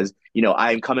he says,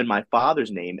 I am come in my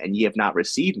Father's name, and ye have not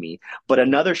received me, but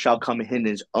another shall come in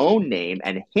his own name,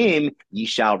 and him ye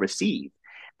shall receive.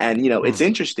 And, it's mm,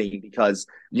 interesting because,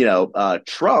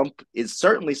 Trump is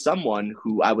certainly someone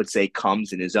who I would say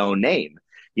comes in his own name.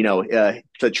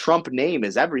 The Trump name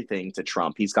is everything to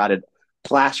Trump. He's got it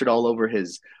plastered all over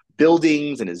his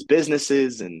buildings and his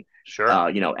businesses, and sure.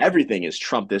 everything is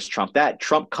Trump this, Trump that.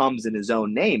 Trump comes in his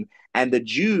own name, and the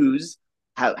Jews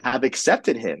have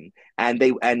accepted him. And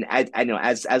I know,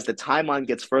 as the timeline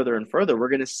gets further and further, we're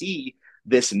going to see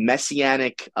this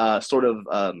messianic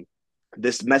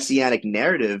this messianic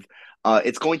narrative.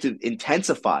 It's going to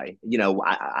intensify.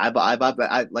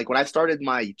 Like when I started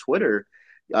my Twitter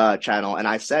channel, and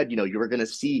I said, we're going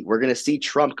to see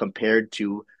Trump compared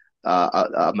to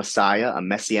a Messiah, a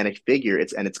messianic figure.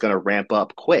 It's going to ramp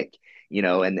up quick.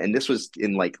 And this was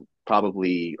in like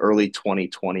probably early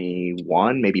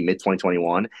 2021, maybe mid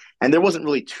 2021, and there wasn't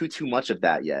really too much of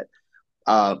that yet.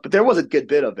 But there was a good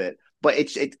bit of it. But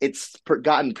it's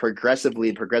gotten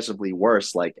progressively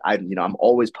worse. Like I'm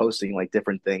always posting like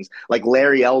different things. Like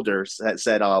Larry Elder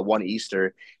said one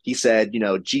Easter, he said,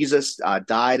 Jesus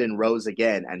died and rose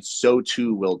again, and so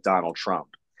too will Donald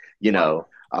Trump. Wow.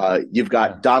 You've Yeah.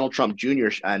 got Donald Trump Jr.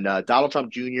 and Donald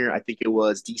Trump Jr. I think it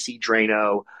was DC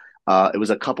Drano. It was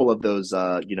a couple of those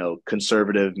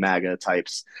conservative MAGA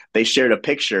types. They shared a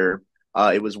picture.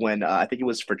 It was when I think it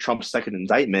was for Trump's second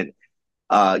indictment.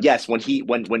 Yes,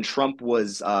 when Trump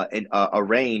was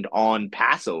arraigned on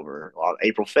Passover on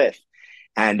April 5th,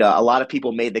 and a lot of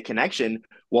people made the connection.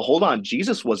 Well, hold on,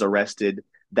 Jesus was arrested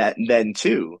that then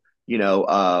too.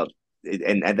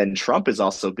 and then Trump is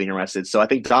also being arrested. So I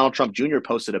think Donald Trump Jr.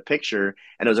 posted a picture,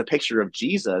 and it was a picture of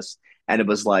Jesus, and it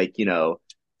was like,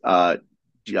 uh,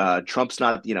 Trump's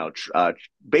not,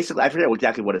 basically, I forget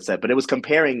exactly what it said, but it was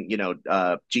comparing,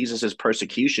 Jesus's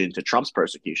persecution to Trump's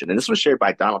persecution, and this was shared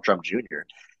by Donald Trump Jr.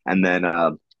 And then,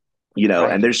 and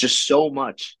Right. there's just so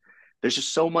much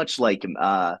like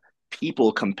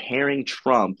people comparing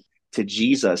Trump to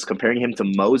Jesus, comparing him to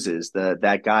Moses,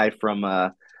 that guy from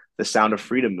the Sound of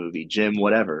Freedom movie, Jim,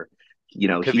 whatever. He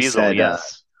Caviezel, said,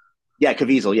 yes. yeah,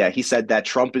 Caviezel, yeah, he said that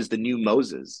Trump is the new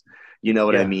Moses. You know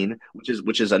what I Yeah. mean?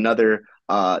 Which is another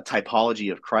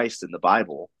typology of Christ in the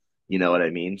Bible. You know what I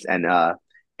mean?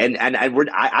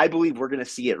 I believe we're gonna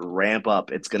see it ramp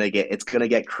up. It's gonna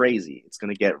get crazy. It's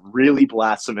gonna get really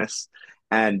blasphemous.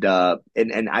 And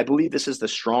I believe this is the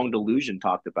strong delusion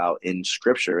talked about in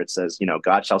Scripture. It says,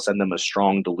 God shall send them a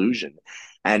strong delusion.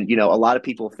 And a lot of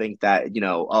people think that,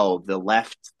 oh, the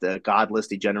left, the godless,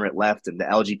 degenerate left, and the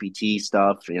LGBT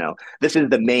stuff, this is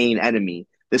the main enemy.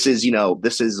 This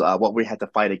is what we had to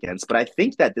fight against. But I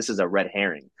think that this is a red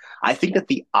herring. I think that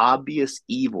the obvious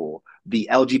evil, the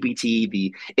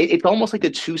LGBT, it's almost like the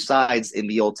two sides in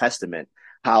the Old Testament.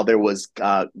 How there was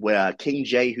King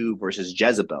Jehu versus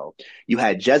Jezebel. You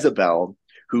had Jezebel,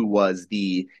 who was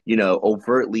the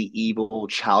overtly evil,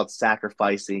 child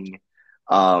sacrificing,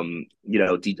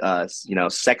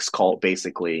 sex cult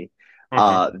basically.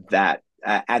 Hmm. That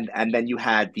and then you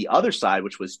had the other side,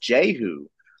 which was Jehu,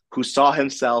 who saw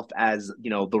himself as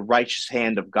the righteous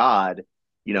hand of God,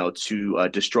 to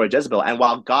destroy Jezebel. And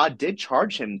while God did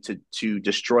charge him to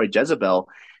destroy Jezebel,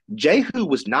 Jehu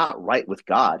was not right with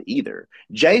God either.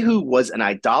 Jehu was an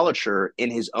idolater in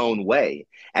his own way.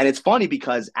 And it's funny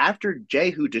because after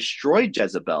Jehu destroyed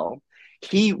Jezebel,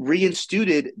 he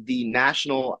reinstituted the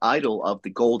national idol of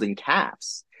the golden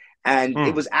calves. And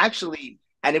it Mm. was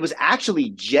actually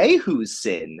Jehu's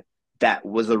sin that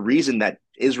was the reason that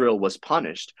Israel was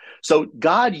punished. So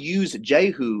God used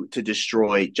Jehu to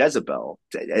destroy Jezebel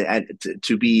and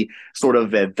to be sort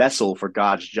of a vessel for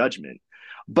God's judgment.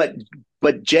 But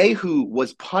but Jehu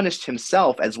was punished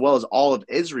himself as well as all of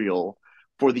Israel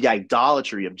for the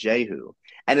idolatry of Jehu.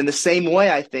 And in the same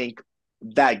way, I think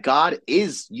that God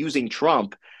is using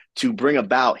Trump to bring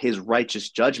about his righteous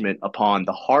judgment upon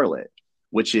the harlot,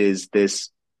 which is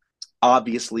this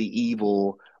obviously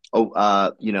evil,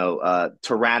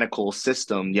 tyrannical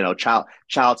system,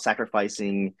 child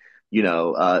sacrificing,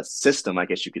 system, I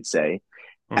guess you could say.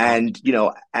 Hmm.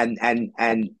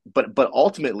 And but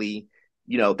ultimately,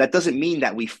 that doesn't mean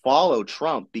that we follow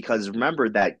Trump, because remember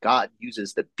that God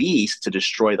uses the beast to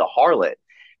destroy the harlot.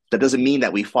 That doesn't mean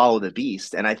that we follow the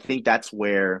beast. And I think that's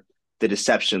where the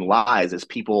deception lies, is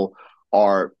people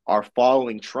are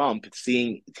following Trump,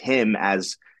 seeing him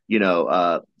as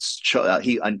an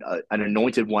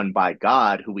anointed one by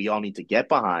God who we all need to get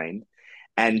behind.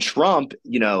 And Trump,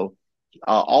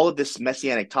 all of this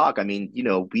messianic talk. I mean,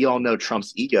 we all know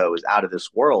Trump's ego is out of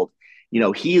this world.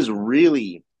 He is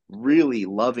really, really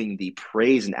loving the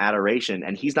praise and adoration,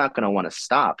 and he's not going to want to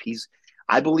stop.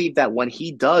 I believe that when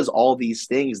he does all these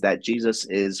things that Jesus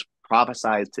is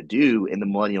prophesied to do in the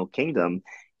millennial kingdom,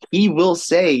 he will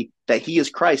say that he is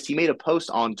Christ. He made a post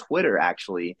on Twitter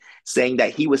actually saying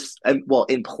that he was, well,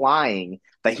 implying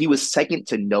that he was second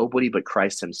to nobody but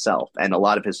Christ himself, and a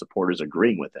lot of his supporters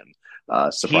agreeing with him, He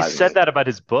said surprisingly. that about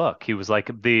his book. He was like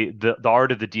the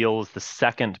Art of the Deal is the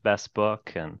second best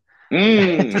book, and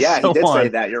Yeah, he so did say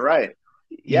on. that. You're right.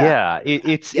 Yeah, Yeah, yeah,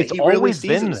 it's he really always sees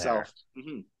been there. himself.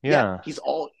 Yeah, Yeah.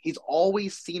 he's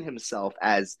always seen himself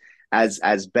as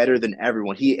better than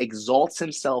everyone. He exalts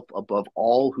himself above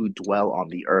all who dwell on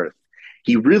the earth.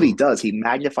 He really Mm. does. He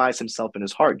magnifies himself in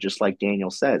his heart, just like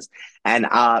Daniel says. And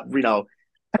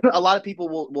a lot of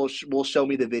people will show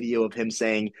me the video of him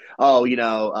saying, "Oh,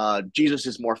 Jesus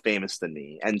is more famous than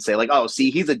me," and say like, "Oh,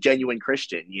 see, he's a genuine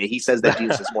Christian. He says that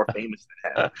Jesus is more famous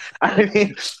than him." I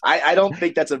mean, I don't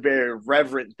think that's a very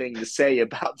reverent thing to say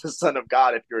about the Son of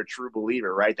God if you're a true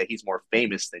believer, right? That he's more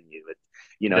famous than you. It's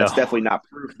No. definitely not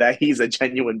proof that he's a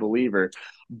genuine believer.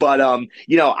 But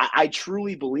I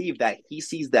truly believe that he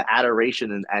sees the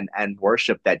adoration and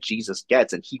worship that Jesus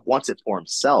gets, and he wants it for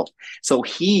himself. So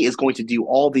he is going to do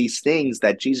all these things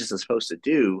that Jesus is supposed to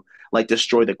do, like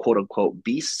destroy the quote unquote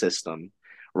beast system,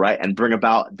 right? And bring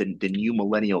about the new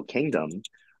millennial kingdom,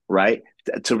 right?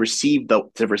 To receive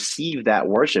that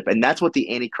worship. And that's what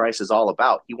the Antichrist is all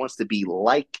about. He wants to be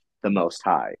like the Most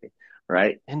High,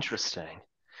 right? Interesting.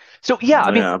 So yeah,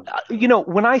 I mean, Yeah.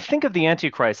 when I think of the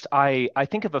Antichrist, I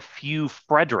think of a few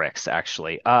Fredericks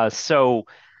actually. So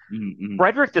Mm-hmm.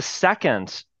 Frederick II,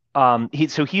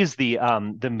 he is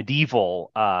the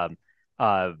medieval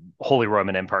Holy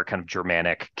Roman Empire kind of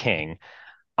Germanic king,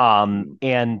 Mm,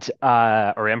 and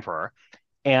or emperor,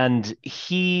 and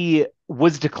he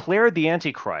was declared the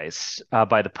Antichrist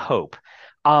by the Pope.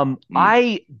 mm,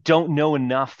 I don't know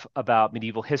enough about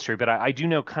medieval history, but I do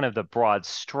know kind of the broad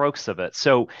strokes of it.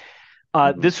 So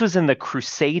mhm, this was in the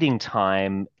crusading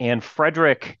time, and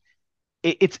Frederick.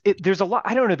 There's a lot.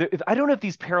 I don't know if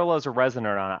these parallels are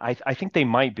resonant or not. I think they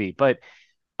might be, but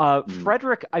mm,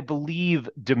 Frederick, I believe,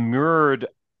 demurred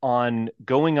on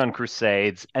going on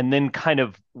crusades and then kind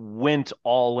of went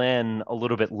all in a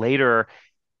little bit later.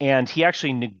 And he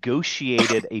actually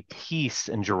negotiated a peace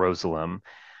in Jerusalem.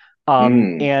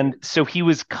 mm, And so he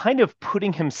was kind of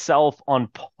putting himself on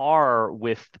par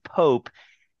with the Pope,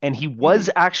 and he was mhm,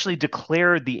 actually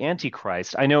declared the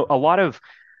Antichrist. I know a lot of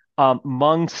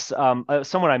monks,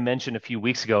 someone I mentioned a few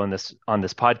weeks ago in this on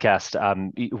this podcast,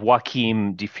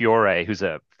 Joachim de Fiore, who's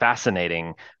a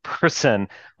fascinating person,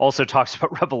 also talks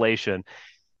about Revelation.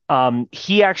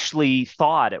 He actually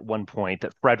thought at one point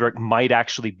that Frederick might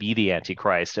actually be the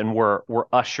Antichrist, and we're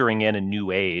ushering in a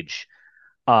new age,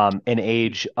 an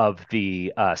age of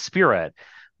the Spirit.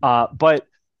 But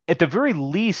at the very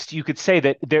least, you could say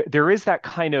that there is that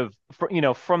kind of,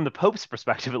 from the Pope's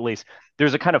perspective at least,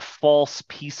 there's a kind of false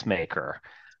peacemaker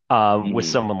with mhm,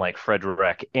 someone like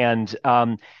Frederick, and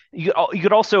you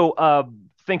could also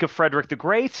think of Frederick the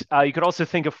Great. You could also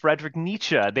think of Frederick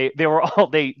Nietzsche. They were all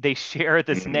they share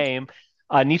this mhm, name.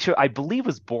 Nietzsche, I believe,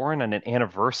 was born on an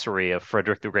anniversary of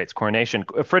Frederick the Great's coronation.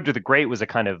 Frederick the Great was a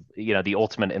kind of, the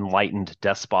ultimate enlightened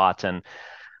despot and,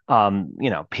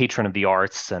 patron of the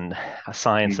arts and mhm,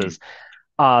 sciences.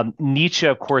 Nietzsche,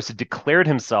 of course, declared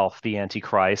himself the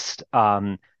Antichrist,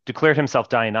 declared himself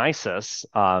Dionysus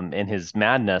in his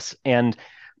madness.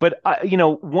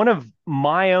 One of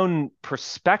my own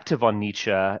perspective on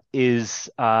Nietzsche is,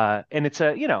 and it's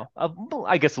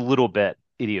I guess a little bit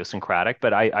idiosyncratic,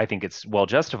 but I think it's well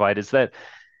justified, is that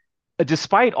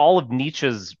despite all of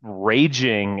Nietzsche's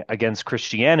raging against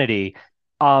Christianity,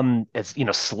 as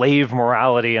slave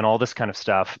morality and all this kind of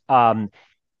stuff,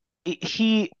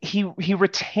 he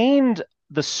retained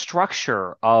the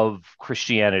structure of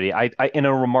Christianity, in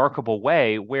a remarkable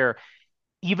way, where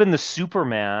even the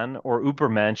Superman or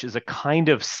Ubermensch is a kind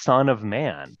of son of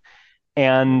man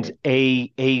and mhm,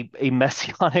 a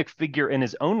messianic figure in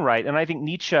his own right. And I think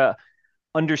Nietzsche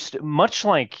understood, much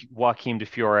like Joachim de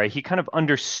Fiore, he kind of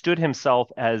understood himself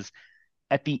as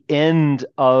at the end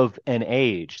of an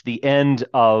age, the end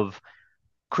of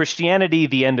Christianity,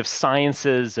 the end of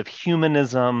sciences, of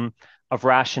humanism, of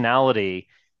rationality.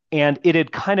 And it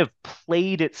had kind of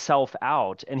played itself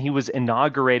out, and he was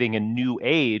inaugurating a new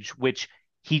age, which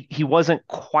he wasn't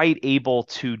quite able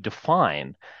to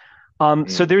define. So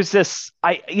mhm. there's this,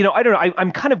 I don't know,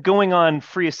 I'm kind of going on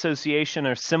free association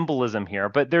or symbolism here,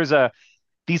 but there's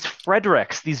these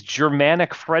Fredericks, these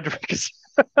Germanic Fredericks,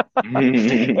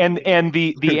 and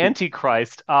the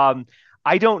Antichrist.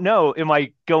 I don't know. Am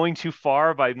I going too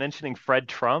far by mentioning Fred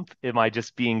Trump? Am I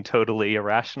just being totally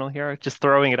irrational here? Just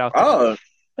throwing it out there. Oh,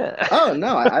 oh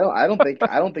no, I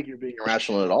don't think you're being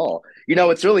irrational at all.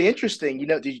 It's really interesting.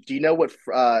 Do you know what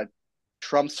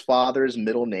Trump's father's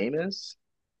middle name is?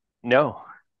 No,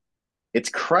 It's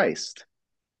Christ.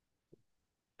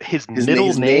 his His middle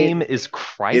his name name is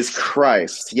is Christ.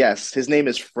 Christ. Yes, his name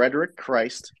is Frederick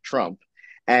Christ Trump.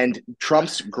 And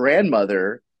Trump's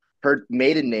grandmother, her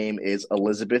maiden name is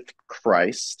Elizabeth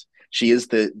Christ. She is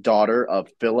the daughter of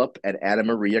Philip and Anna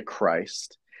Maria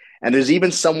Christ. And there's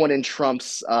even someone in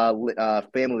Trump's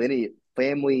family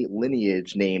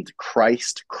lineage named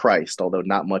Christ, although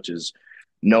not much is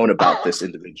known about this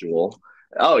individual.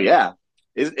 Oh yeah,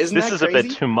 isn't This that is a bit crazy?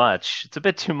 too much. It's a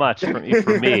bit too much for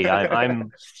me.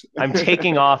 I'm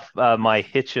taking off my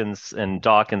Hitchens and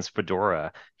Dawkins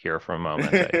fedora here for a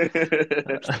moment.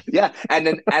 Yeah, and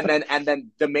then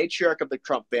the matriarch of the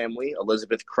Trump family,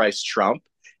 Elizabeth Christ Trump,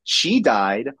 she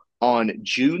died on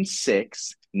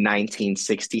June 6,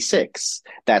 1966.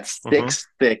 That's Mhm.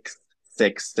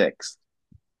 6666.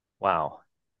 Wow.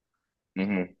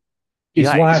 Mm-hmm.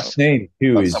 His So last Yikes. name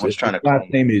too thought is someone's trying his to call last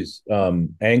me. name is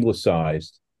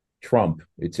anglicized Trump.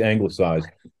 It's anglicized.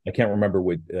 I can't remember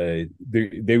what they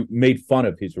made fun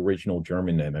of his original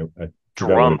German name. I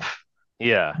forgot what it. Drumpf.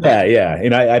 Yeah. Yeah, yeah,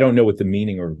 and I don't know what the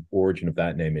meaning or origin of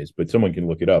that name is, but someone can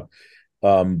look it up.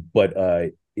 But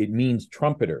it means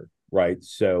trumpeter, right?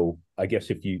 So I guess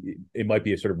it might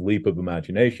be a sort of leap of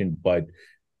imagination, but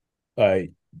uh,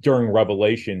 during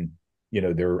Revelation,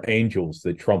 there are angels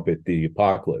that trumpet the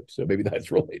apocalypse. So maybe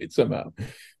that's related somehow.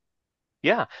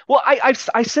 Yeah. Well, I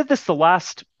said this the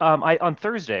last I on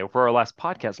Thursday for our last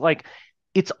podcast. Like,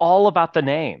 it's all about the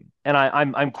name, and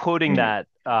I'm quoting Mm, that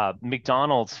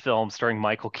McDonald's film starring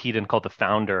Michael Keaton called The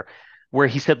Founder, where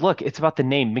he said, "Look, it's about the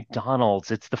name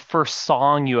McDonald's. It's the first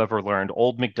song you ever learned,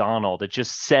 Old MacDonald. It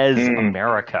just says Mm,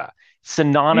 America,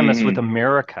 synonymous with mm,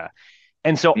 America."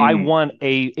 And so I mm, want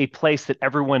a place that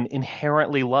everyone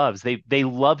inherently loves. They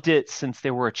loved it since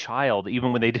they were a child,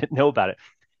 even when they didn't know about it.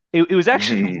 It was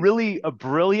actually mm, really a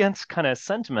brilliant kind of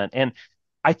sentiment. And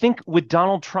I think with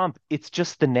Donald Trump, it's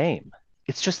just the name.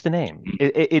 It's just the name.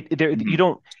 There, you mm.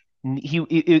 don't.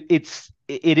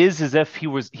 It is as if he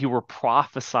were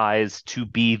prophesized to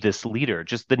be this leader.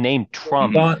 Just the name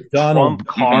Trump, Mhm, Trump mhm,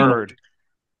 card.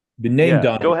 The name Yeah,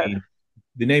 go Donald ahead. means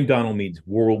the name Donald means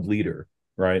world leader,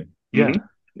 right? Yeah, mhm.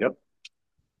 Yep.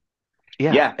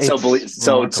 yeah. Yeah. It's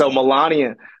So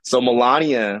remarkable.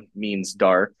 Melania means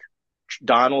dark.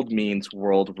 Donald means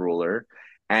world ruler,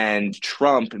 and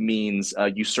Trump means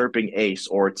usurping ace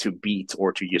or to beat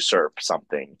or to usurp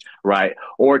something, right?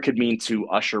 Or it could mean to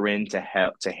usher in to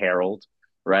herald,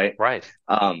 right? Right.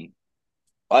 Um,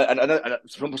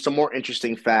 some more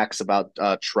interesting facts about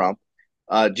Trump.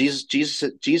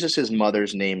 Jesus's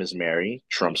mother's name is Mary.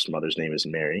 Trump's mother's name is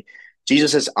Mary.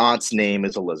 Jesus's aunt's name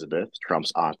is Elizabeth.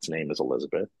 Trump's aunt's name is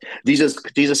Elizabeth.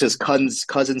 Jesus's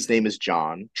cousin's name is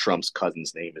John. Trump's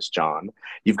cousin's name is John.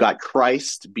 You've got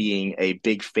Christ being a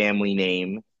big family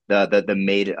name. The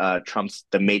maid Trump's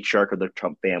the matriarch of the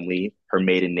Trump family. Her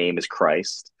maiden name is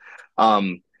Christ.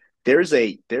 Um, there is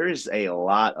a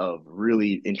lot of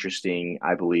really interesting,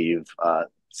 I believe,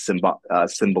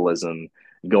 symbolism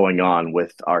going on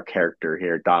with our character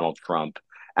here, Donald Trump,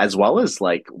 as well as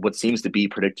like what seems to be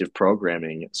predictive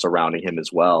programming surrounding him as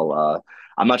well.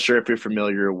 I'm not sure if you're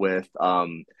familiar with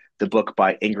the book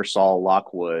by Ingersoll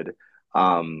Lockwood,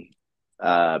 um,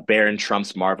 Baron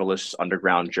Trump's Marvelous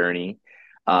Underground Journey.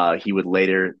 He would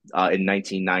later in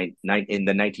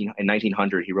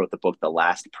 1900 he wrote the book The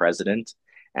Last President,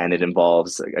 and it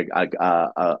involves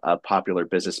a popular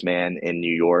businessman in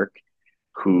New York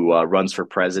who runs for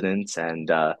president,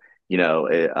 and you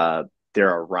know there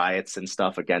are riots and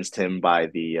stuff against him by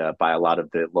a lot of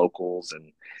the locals,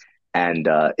 and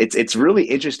it's really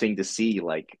interesting to see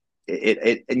like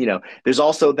and you know there's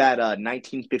also that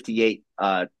 1958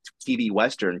 TV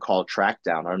Western called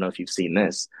Trackdown. I don't know if you've seen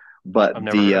this, but I've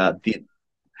never heard of it. the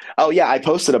oh yeah, I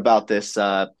posted about this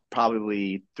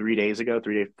probably 3 days ago,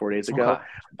 4 days ago. Okay.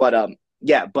 But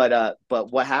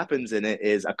but what happens in it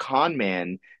is a con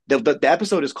man. The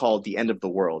episode is called "The End of the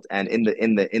World," and in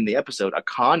the episode, a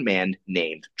con man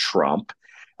named Trump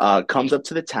comes up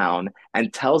to the town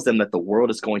and tells them that the world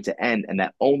is going to end and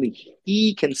that only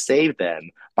he can save them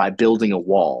by building a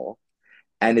wall.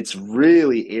 And it's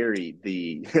really eerie.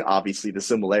 The obviously the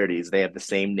similarities. They have the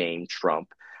same name, Trump.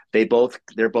 They're both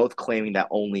claiming that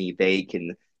only they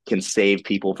can save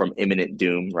people from imminent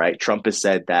doom. Right? Trump has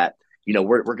said that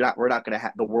we're not going to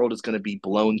have the world is going to be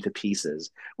blown to pieces.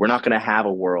 We're not going to have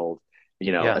a world.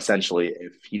 Yeah. Essentially,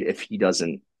 if he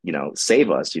doesn't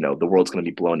save us, the world's going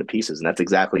to be blown to pieces. And that's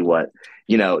exactly what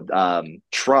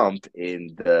Trump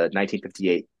in the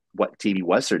 1958 what TV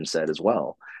Western said as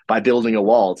well by building a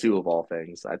wall too of all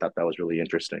things. I thought that was really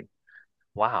interesting.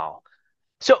 Wow.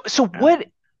 So Yeah.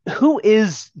 who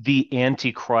is the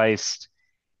Antichrist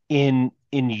in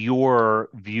your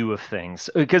view of things?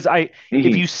 Because if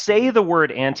Mm-hmm. you say the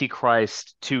word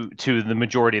Antichrist to the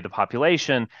majority of the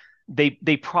population,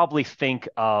 they probably think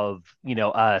of,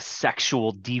 a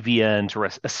sexual deviant or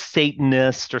a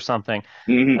Satanist or something.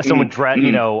 Someone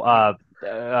Mm-hmm.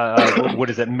 what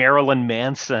is it, Marilyn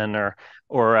Manson, or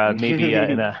maybe in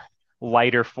Mm-hmm. a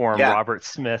lighter form, Yeah. Robert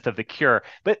Smith of The Cure.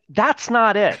 But that's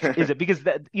not it, is it? Because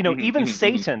even Mm-hmm.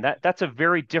 Satan, that's a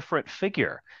very different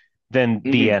figure than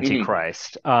the Mm-hmm.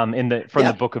 Antichrist, in the from the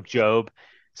Yeah. book of Job.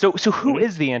 So who Mm-hmm.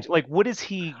 is the anti? Like, what is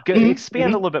he? Expand a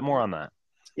Mm-hmm. little bit more on that.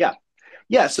 Yeah.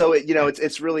 Yeah, so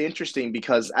it's really interesting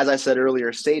because as I said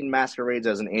earlier, Satan masquerades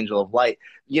as an angel of light.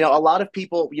 A lot of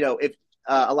people, if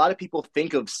a lot of people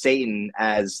think of Satan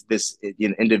as this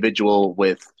individual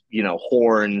with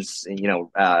horns, and,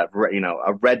 a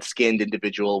red-skinned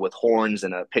individual with horns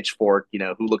and a pitchfork, who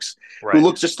Right.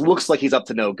 looks like he's up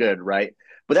to no good, right?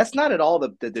 But that's not at all the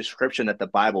description that the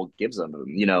Bible gives him.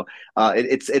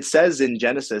 It says in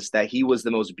Genesis that he was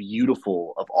the most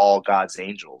beautiful of all God's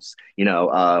angels. He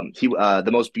the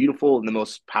most beautiful and the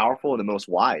most powerful and the most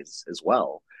wise as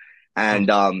well. Hmm. And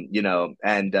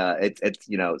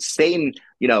it's Satan.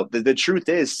 The truth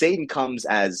is Satan comes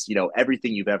as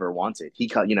everything you've ever wanted.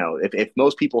 If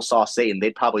most people saw Satan,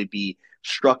 they'd probably be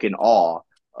struck in awe.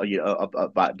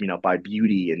 By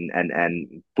beauty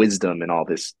and wisdom and all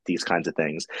these kinds of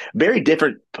things. Very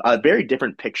different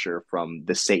picture from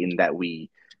the Satan that we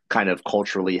kind of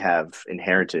culturally have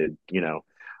inherited.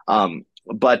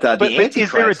 But But the is there a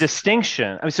Antichrist,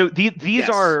 distinction? I mean, so these yes,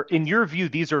 are, in your view,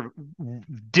 these are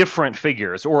different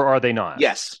figures, or are they not?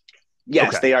 yes, yes,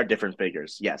 Okay. they are different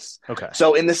figures. Yes. Okay.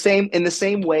 So in the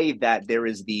same way that there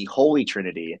is the Holy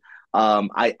Trinity,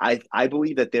 I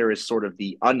believe that there is sort of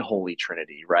the unholy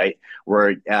Trinity, right?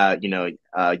 Where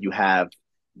you have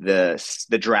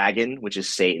the dragon, which is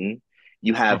Satan.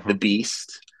 You have the Hmm.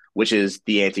 beast, which is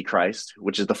the Antichrist,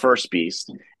 which is the first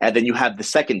beast, and then you have the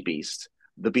second beast,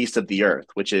 the beast of the earth,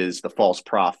 which is the false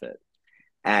prophet.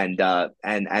 And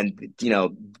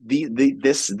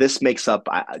this makes up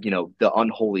the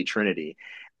unholy trinity.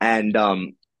 And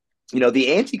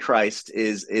the Antichrist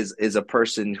is a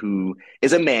person who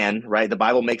is a man, right? The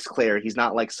Bible makes clear he's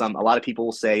not like some. A lot of people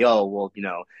will say, oh, well,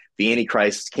 the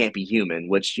Antichrist can't be human,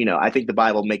 which I think the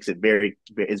Bible makes it very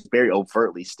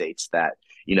overtly states that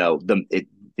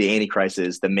the Antichrist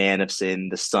is the man of sin,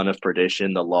 the son of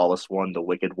perdition, the lawless one, the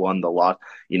wicked one,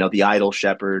 the idol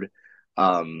shepherd,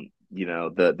 the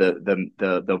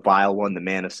vile one, the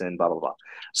man of sin, blah blah blah.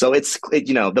 So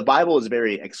the Bible is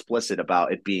very explicit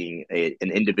about it being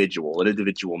an individual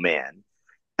man,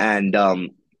 and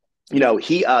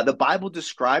he the Bible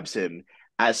describes him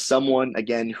as someone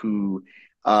again who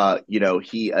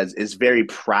he is very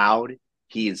proud.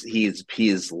 He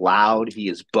is loud. He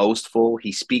is boastful.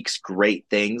 He speaks great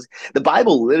things. The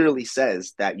Bible literally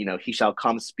says that he shall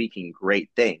come speaking great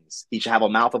things. He shall have a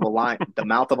mouth of a lion, the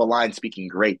mouth of a lion speaking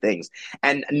great things.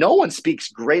 And no one speaks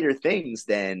greater things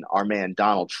than our man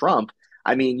Donald Trump.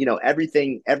 I mean,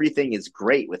 everything is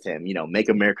great with him. Make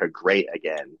America great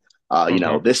again.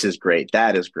 Hmm. This is great,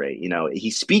 that is great.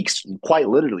 He speaks quite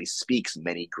literally speaks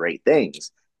many great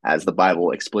things, as the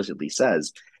Bible explicitly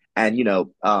says. And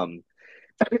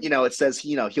it says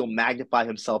he'll magnify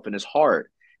himself in his heart,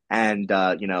 and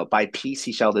by peace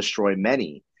he shall destroy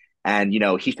many, and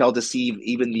he shall deceive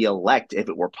even the elect if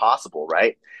it were possible,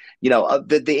 right?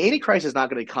 The Antichrist is not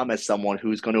going to come as someone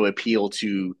who's going to appeal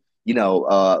to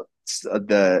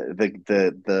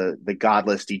the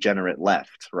godless degenerate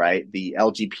left, right? The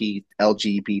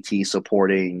LGBT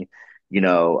supporting, you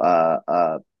know,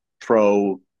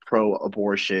 pro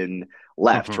abortion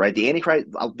left, Hmm. right? The Antichrist,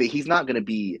 he's not going to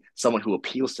be someone who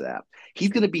appeals to that. He's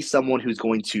going to be someone who's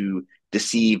going to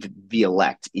deceive the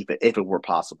elect if it were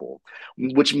possible,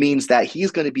 which means that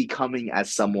he's going to be coming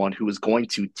as someone who is going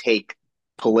to take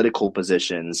political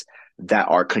positions that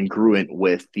are congruent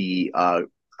with the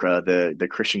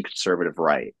Christian conservative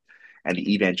right and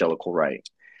the evangelical right.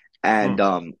 And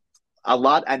Hmm. a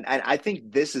lot and I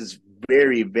think this is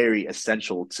very, very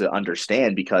essential to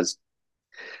understand because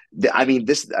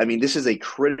this is a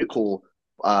critical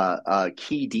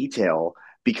key detail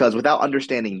because without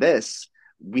understanding this,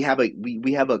 we have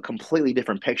a completely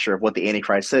different picture of what the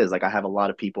Antichrist is. Like I have a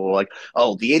lot of people like,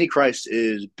 oh, the Antichrist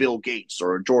is Bill Gates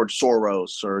or George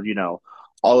Soros or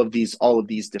all of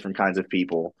these different kinds of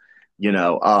people, you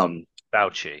know, um,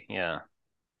 Fauci. Yeah.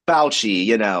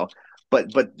 Fauci,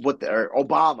 but or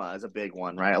Obama is a big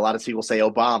one, right? A lot of people say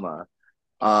Obama,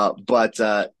 but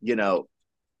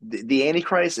the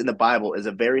Antichrist in the Bible is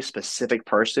a very specific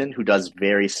person who does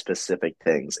very specific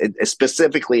things,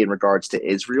 specifically in regards to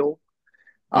Israel.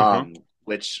 Hmm.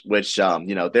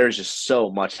 There's just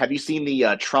so much. Have you seen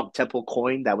the Trump temple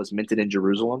coin that was minted in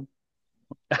Jerusalem?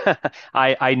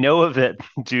 I know of it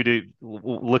due to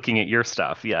looking at your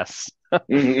stuff. Yes. but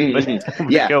Mm-hmm.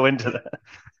 but Yeah, go into that.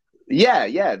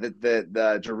 yeah.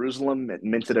 The Jerusalem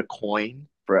minted a coin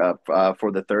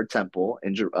for the third temple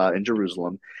in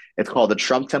Jerusalem. It's called the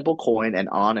Trump Temple coin, and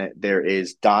on it there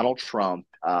is Donald Trump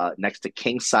next to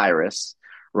King Cyrus,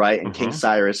 right? And King Hmm.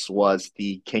 Cyrus was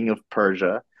the king of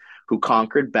Persia who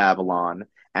conquered Babylon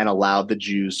and allowed the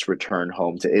Jews to return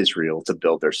home to Israel to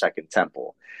build their second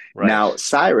temple. Right. Now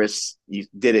Cyrus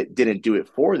didn't do it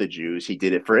for the Jews. He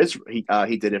did it for Israel.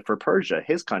 He did it for Persia,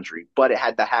 his country, but it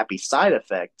had the happy side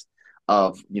effect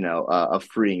of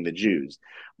freeing the Jews.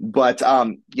 But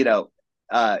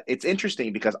it's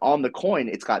interesting because on the coin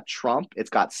it's got Trump, it's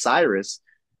got Cyrus,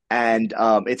 and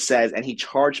it says, and he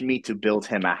charged me to build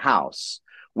him a house,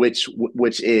 which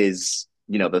is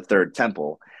the third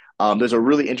temple. There's a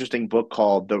really interesting book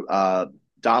called the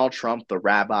Donald Trump, the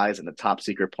Rabbis, and the Top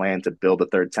Secret Plan to Build the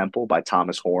Third Temple by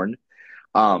Thomas Horn.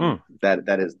 Hmm.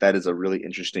 That is a really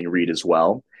interesting read as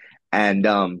well. And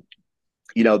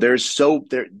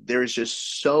there's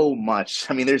just so much.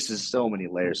 I mean, there's just so many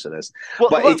layers to this. Well,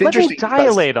 But it's let me interesting because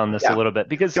dilate on this a yeah, little bit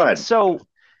because go ahead. so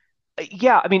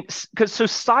yeah, I mean, because so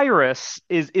Cyrus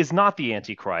is not the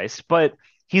Antichrist, but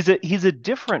he's a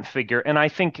different figure, and I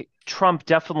think Trump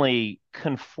definitely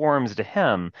conforms to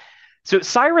him. So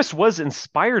Cyrus was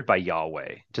inspired by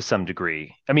Yahweh to some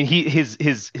degree. I mean, his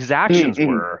actions Mm-hmm.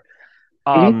 were.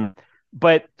 Hmm.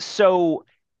 But so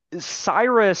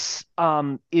Cyrus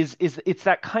is it's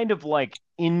that kind of like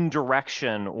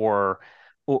indirection or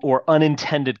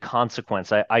unintended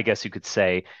consequence, I guess you could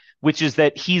say, which is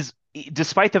that he's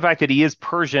despite the fact that he is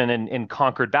Persian and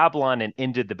conquered Babylon and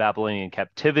ended the Babylonian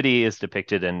captivity, as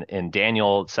depicted in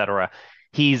Daniel, etc.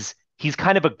 He's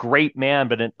kind of a great man,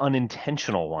 but an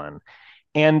unintentional one.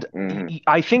 And Hmm.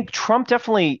 I think Trump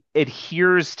definitely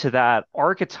adheres to that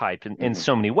archetype in Hmm.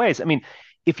 so many ways. I mean,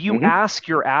 if you Hmm. ask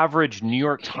your average New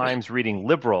York Times reading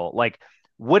liberal, like,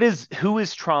 who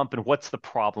is Trump and what's the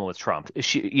problem with Trump?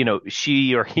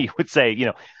 She or he would say,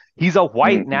 he's a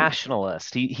white Hmm.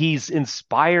 nationalist. He's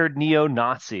inspired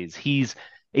neo-Nazis. He's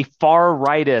a far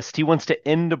rightist. He wants to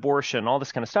end abortion, all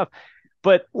this kind of stuff.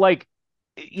 But like,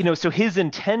 so his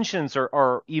intentions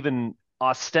are even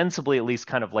ostensibly at least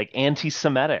kind of like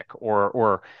anti-Semitic Hmm.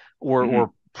 or Hmm.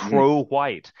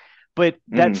 pro-white. But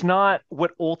Hmm. that's not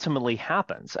what ultimately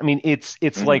happens. I mean, it's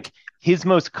Hmm. like his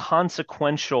most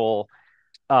consequential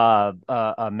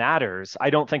matters, I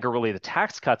don't think are really the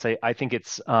tax cuts. I think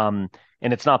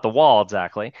and it's not the wall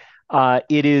exactly.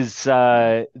 It is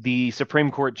the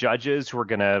Supreme Court judges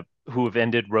who have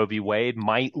ended Roe v. Wade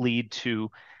might lead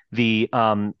to the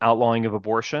outlawing of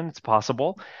abortion. It's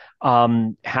possible,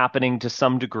 happening to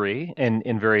some degree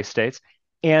in various states.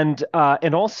 And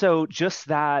also just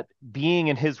that being,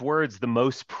 in his words, the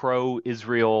most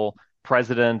pro-Israel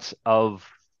president of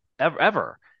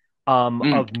ever,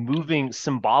 Hmm. of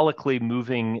symbolically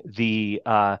moving the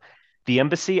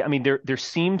embassy. I mean, there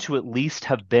seem to at least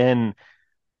have been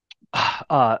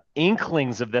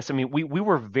inklings of this. I mean, we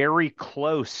were very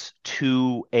close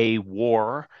to a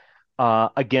war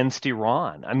against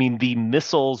Iran. I mean, the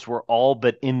missiles were all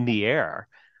but in the air.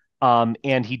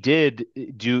 And he did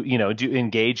do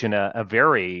engage in a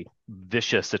very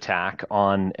vicious attack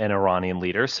on an Iranian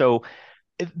leader. So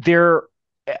there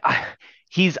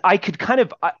I could kind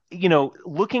of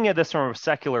looking at this from a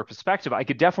secular perspective, I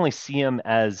could definitely see him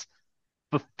as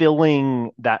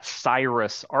fulfilling that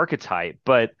Cyrus archetype.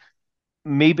 But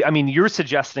maybe, I mean, you're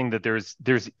suggesting that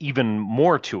there's even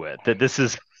more to it, that this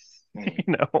is you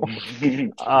know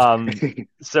um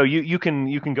so you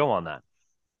can go on that.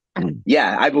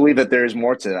 Yeah, I believe that there's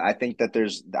more to it. I think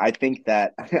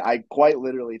that I quite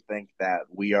literally think that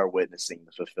we are witnessing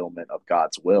the fulfillment of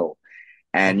God's will.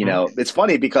 And Hmm. it's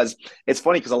funny because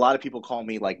a lot of people call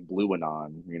me like Blue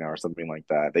Anon, or something like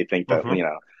that. They think that, Hmm.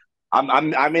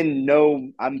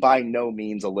 I'm by no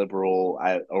means a liberal.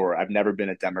 Or I've never been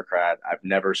a Democrat. I've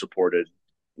never supported,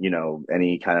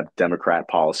 any kind of Democrat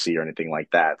policy or anything like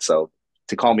that. So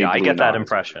to call me Yeah, I Blue get that Anon is,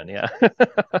 impression. Yeah.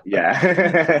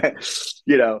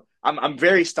 yeah. I'm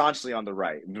very staunchly on the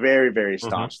right, very, very Hmm.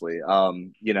 staunchly.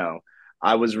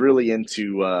 I was really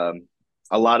into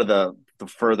a lot of the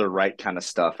further right kind of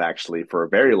stuff actually for a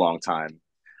very long time.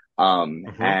 Hmm.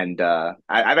 And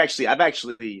I've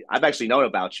actually known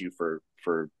about you for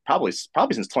probably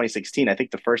since 2016. I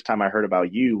think the first time I heard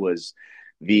about you was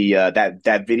the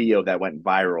that video that went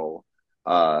viral.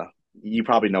 Uh, you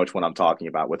probably know which one I'm talking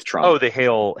about with Trump. Oh, the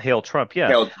Hail Trump. Yeah.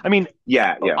 Hell, I mean,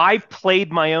 yeah, yeah. I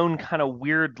played my own kind of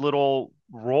weird little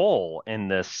role in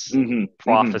this Hmm. Hmm. Hmm.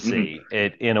 prophecy,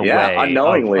 in a Yeah, way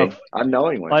unknowingly, of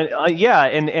unknowingly. yeah,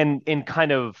 and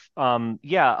kind of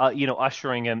yeah,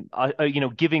 ushering him,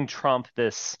 giving Trump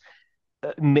this,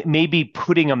 maybe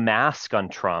putting a mask on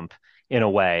Trump in a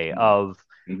way of,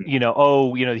 Hmm.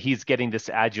 he's getting this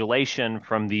adulation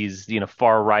from these,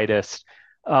 far rightist.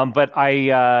 But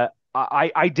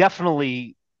I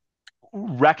definitely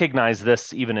recognize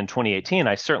this even in 2018.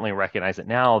 I certainly recognize it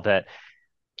now that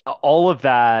all of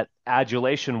that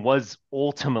adulation was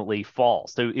ultimately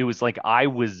false. So it was like I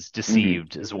was Hmm.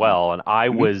 deceived as well, and I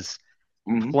Hmm. was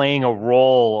Hmm. playing a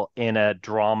role in a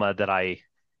drama that I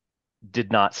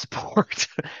did not support.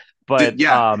 But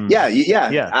Yeah, yeah,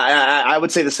 yeah. yeah, I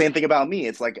would say the same thing about me.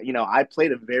 It's like, I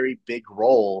played a very big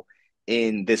role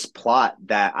in this plot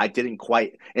that I didn't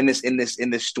quite in this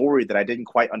story that I didn't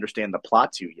quite understand the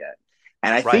plot to yet.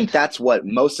 And I think right. that's what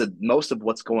most of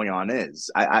what's going on is.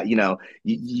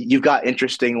 You've got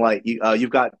interesting you've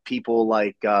got people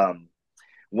like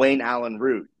Wayne Allen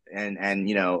Root and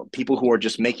people who are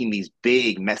just making these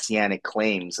big messianic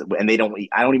claims, and I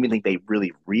don't even think they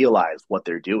really realize what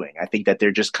they're doing. I think that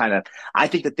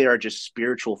there are just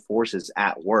spiritual forces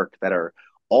at work that are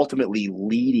ultimately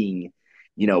leading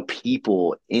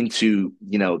people into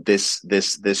this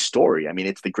story. I mean,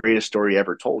 it's the greatest story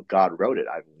ever told. God wrote it,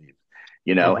 I believe.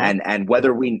 Hmm. And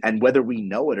whether we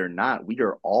know it or not, we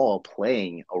are all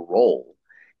playing a role.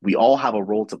 We all have a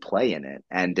role to play in it,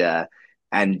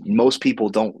 and most people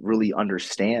don't really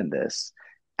understand this.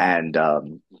 And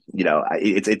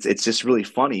it's just really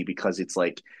funny because it's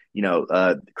like,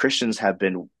 Christians have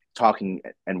been talking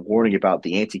and warning about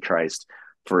the Antichrist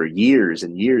for years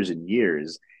and years and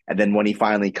years. And then when he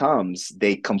finally comes,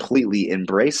 they completely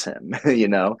embrace him.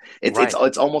 It's Right.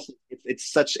 it's almost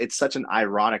it's such an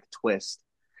ironic twist.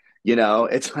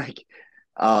 It's like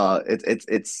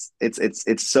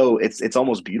it's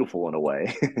almost beautiful in a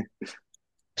way.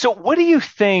 So what do you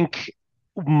think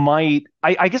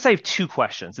I guess I have two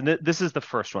questions, and this is the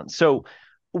first one. So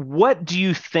what do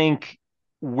you think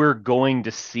we're going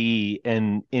to see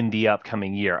in the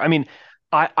upcoming year? I mean,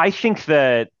 I think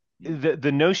that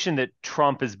the notion that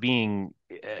Trump is being,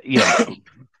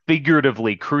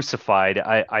 figuratively crucified,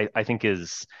 I think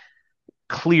is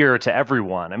clear to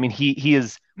everyone. I mean, he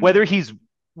is whether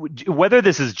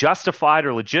this is justified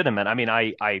or legitimate. I mean,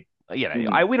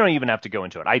 Mhm. we don't even have to go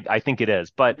into it. I think it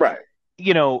is, but Right.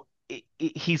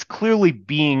 he's clearly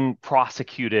being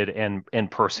prosecuted and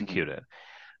Mhm. persecuted.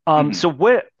 Mhm. So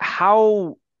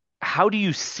how do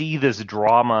you see this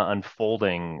drama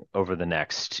unfolding over the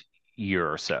next year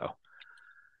or so?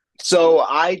 So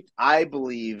I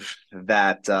believe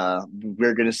that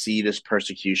we're going to see this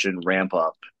persecution ramp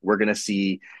up. We're going to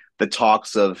see the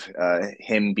talks of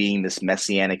him being this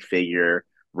messianic figure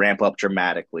ramp up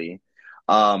dramatically.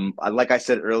 Like I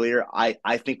said earlier,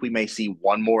 I think we may see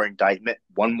one more indictment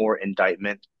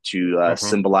to Hmm.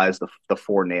 symbolize the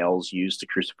four nails used to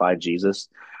crucify Jesus.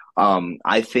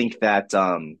 I think that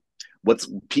what's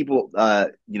people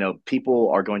people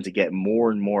are going to get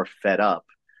more and more fed up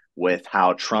with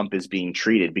how Trump is being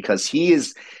treated because he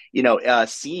is,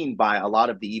 seen by a lot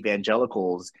of the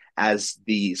evangelicals as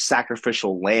the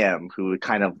sacrificial lamb who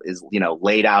kind of is,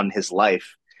 laid out in his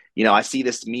life. I see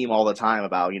this meme all the time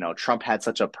about, Trump had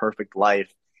such a perfect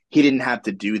life. He didn't have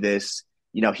to do this.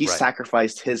 He Right.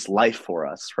 sacrificed his life for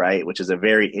us, right? Which is a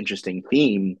very interesting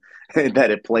theme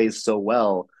that it plays so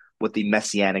well with the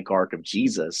messianic arc of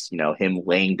Jesus, him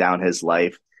laying down his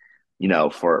life,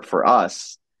 for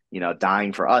us,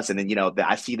 dying for us. And then,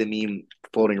 I see the meme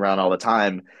floating around all the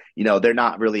time. They're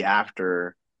not really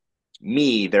after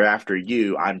me, they're after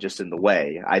you. I'm just in the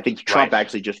way. I think Trump Right.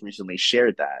 actually just recently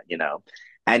shared that,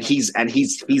 and he's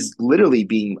literally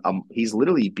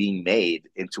being made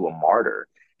into a martyr.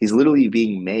 He's literally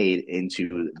being made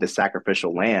into the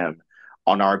sacrificial lamb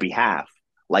on our behalf,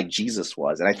 like Jesus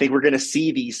was. And I think we're going to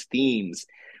see these themes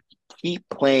keep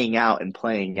playing out and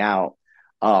playing out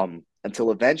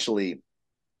until eventually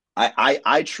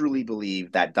I truly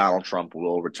believe that Donald Trump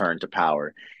will return to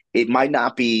power. It might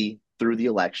not be through the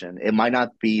election. It might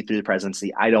not be through the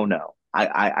presidency. I don't know.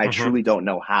 I Hmm. truly don't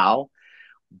know how,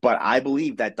 but I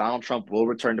believe that Donald Trump will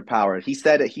return to power. He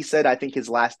said I think his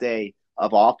last day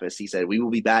of office, he said we will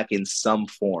be back in some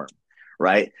form,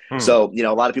 right? Hmm. So,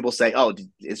 a lot of people say, "Oh,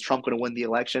 is Trump going to win the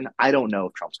election?" I don't know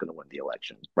if Trump's going to win the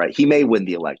election, right? He may win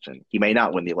the election. He may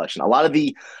not win the election. A lot of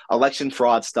the election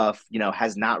fraud stuff,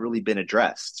 has not really been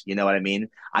addressed. You know what I mean?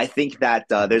 I think that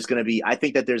I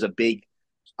think that there's a big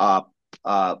uh,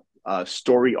 uh,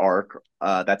 story arc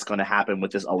that's going to happen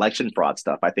with this election fraud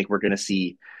stuff. I think we're going to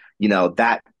see,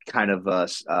 that kind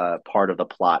of part of the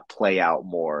plot play out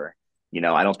more.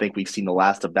 I don't think we've seen the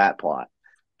last of that plot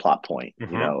point.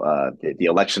 Hmm. The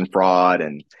election fraud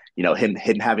and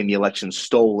him having the election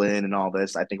stolen and all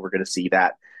this. I think we're going to see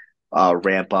that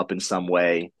ramp up in some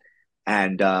way.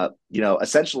 And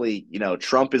essentially,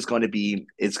 Trump is going to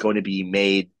be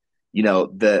made,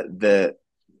 the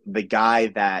guy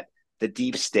that the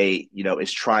deep state,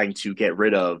 is trying to get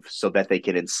rid of so that they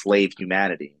can enslave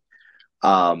humanity.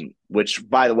 Which,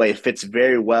 by the way, fits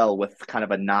very well with kind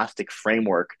of a Gnostic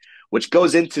framework, which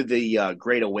goes into the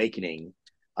Great Awakening.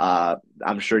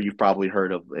 I'm sure you've probably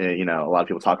heard of, a lot of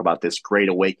people talk about this Great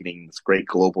Awakening, this great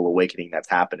global awakening that's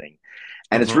happening,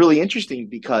 and it's Hmm. really interesting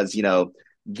because the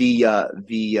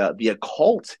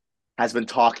occult has been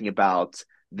talking about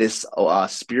this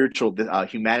spiritual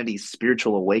humanity's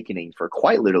spiritual awakening for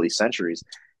quite literally centuries,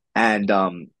 and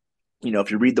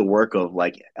if you read the work of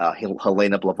like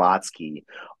Helena Blavatsky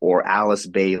or Alice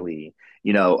Bailey,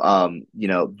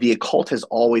 the occult has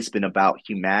always been about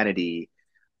humanity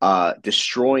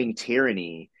destroying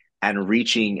tyranny and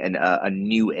reaching a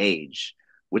new age,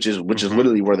 which is Hmm.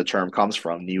 literally where the term comes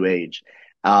from, new age.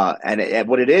 And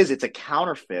what it is, it's a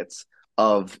counterfeit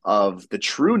of the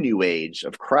true new age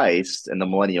of Christ and the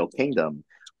millennial kingdom,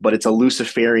 but it's a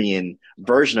Luciferian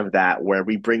version of that where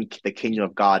we bring the kingdom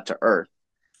of God to earth.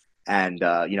 And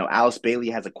Alice Bailey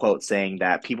has a quote saying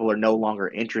that people are no longer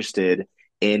interested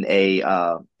in a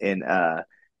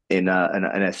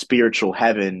spiritual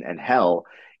heaven and hell.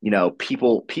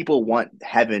 People want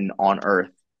heaven on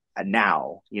earth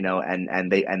now.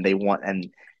 And they want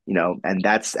and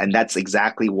that's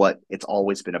exactly what it's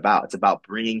always been about. It's about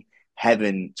bringing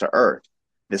heaven to earth,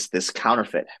 this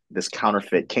counterfeit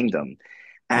kingdom.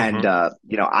 And Hmm.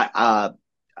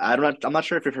 I'm not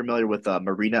sure if you're familiar with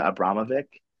Marina Abramovic.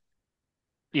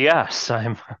 Yes,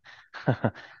 I'm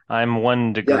I'm one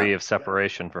Yeah. degree of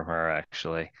separation from her,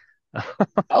 actually.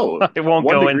 Oh, I won't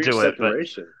one go degree of into it, but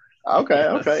separation. Okay,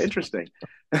 okay, yes. interesting.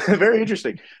 Very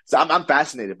interesting. So I'm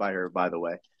fascinated by her, by the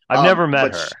way. I've never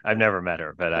met But her. I've never met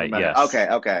her, but never I met her. yes. Okay,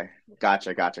 okay.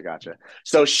 Gotcha.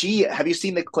 So have you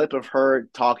seen the clip of her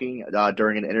talking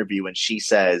during an interview and she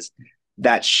says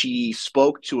that she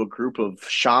spoke to a group of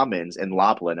shamans in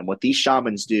Lapland, and what these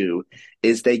shamans do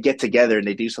is they get together and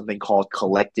they do something called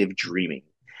collective dreaming.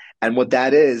 And what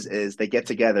that is they get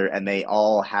together and they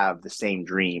all have the same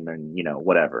dream and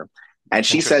whatever. And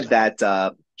Interesting.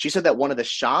 she said that one of the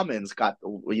shamans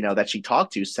that she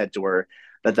talked to said to her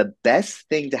that the best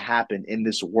thing to happen in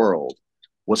this world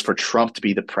was for Trump to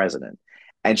be the president.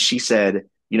 And she said,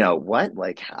 what?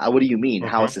 Like, what do you mean?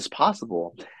 How is Hmm. this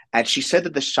possible? And she said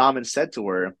that the shaman said to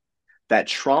her that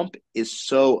Trump is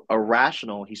so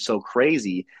irrational, he's so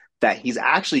crazy that he's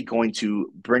actually going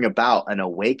to bring about an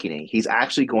awakening. He's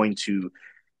actually a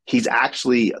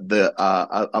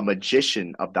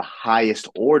magician of the highest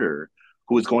order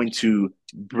who is going to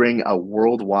bring a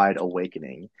worldwide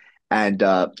awakening. And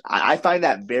I find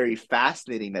that very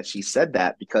fascinating that she said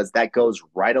that, because that goes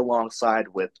right alongside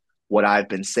with what I've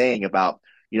been saying about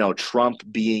Trump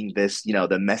being this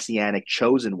the messianic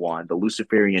chosen one, the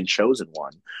Luciferian chosen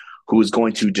one, who is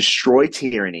going to destroy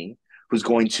tyranny, who's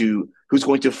going to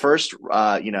first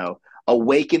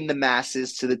awaken the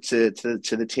masses to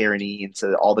the tyranny and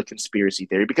to all the conspiracy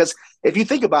theory. Because if you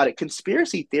think about it,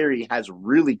 conspiracy theory has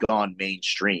really gone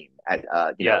mainstream at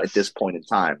this Yes. point in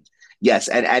time. Yes,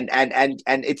 and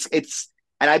it's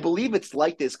and I believe it's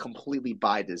like this completely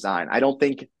by design. I don't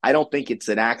think it's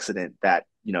an accident that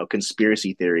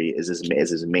conspiracy theory is as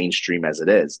mainstream as it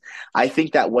is. I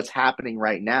think that what's happening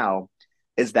right now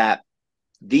is that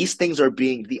these things are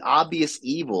being the obvious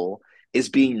evil is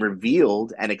being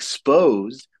revealed and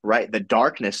exposed, right? The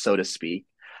darkness, so to speak,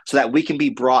 so that we can be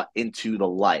brought into the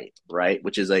light, right?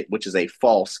 Which is a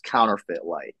false counterfeit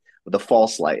light, the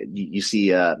false light. You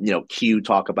see, Q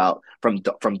talk about from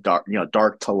dark,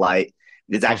 dark to light.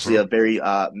 It's actually Hmm. a very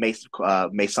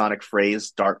Masonic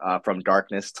phrase, dark from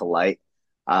darkness to light.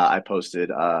 I posted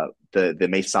the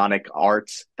Masonic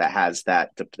arts that has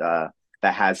that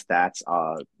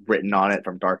written on it,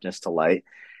 from darkness to light.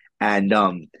 And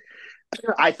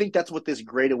I think that's what this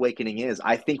great awakening is.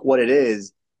 I think what it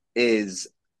is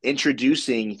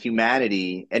initiating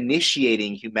humanity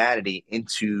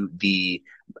into the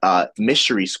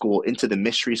mystery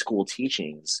school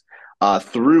teachings,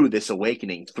 through this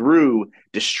awakening, through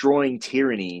destroying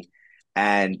tyranny,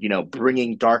 and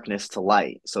bringing darkness to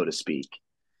light, so to speak.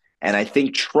 And I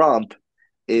think Trump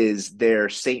is their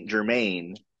Saint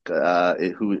Germain,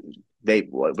 who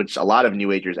which a lot of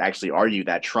New Agers actually argue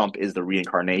that Trump is the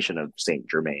reincarnation of Saint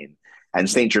Germain. And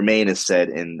Saint Germain is said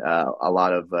in a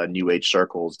lot of New Age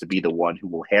circles to be the one who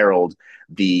will herald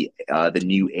the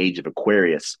new age of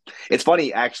Aquarius. It's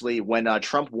funny, actually, when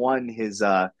Trump won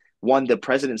the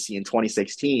presidency in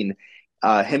 2016,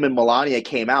 him and Melania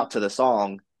came out to the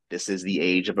song "This Is the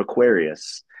Age of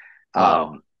Aquarius."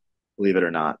 Wow. Um, Believe it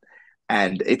or not.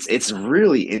 And it's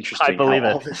really I interesting how believe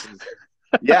all it. this is.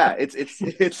 Yeah, it's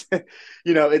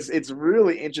it's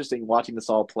really interesting watching this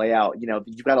all play out.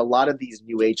 You've got a lot of these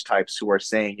new age types who are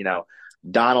saying,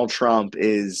 Donald Trump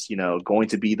is, going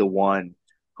to be the one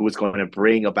who is going to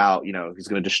bring about, who's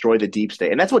going to destroy the deep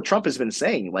state. And that's what Trump has been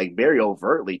saying, like, very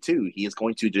overtly too. He is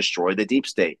going to destroy the deep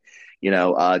state.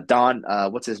 Don,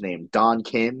 what's his name? Don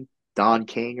King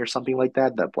or something like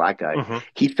that, that black guy. Hmm.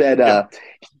 He said,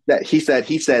 Yep. he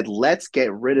said, let's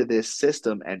get rid of this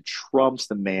system, and Trump's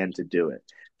the man to do it.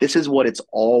 This is what it's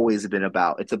always been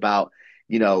about. It's about,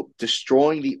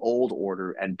 destroying the old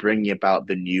order and bringing about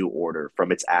the new order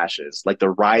from its ashes, like the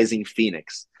rising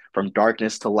phoenix from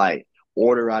darkness to light,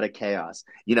 order out of chaos.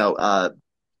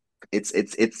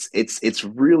 It's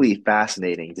really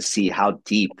fascinating to see how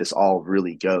deep this all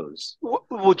really goes.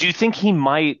 Well, do you think he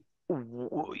might,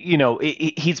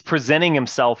 he's presenting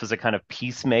himself as a kind of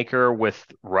peacemaker with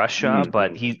Russia,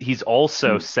 but Mm-hmm. he's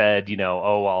also said,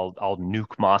 oh, I'll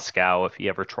nuke Moscow if he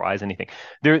ever tries anything.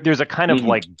 There's a kind of Mm-hmm.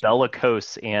 like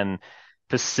bellicose and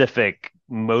pacific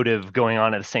motive going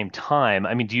on at the same time.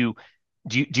 I mean, do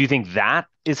you think that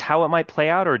is how it might play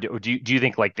out, or do you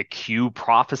think like the Q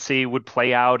prophecy would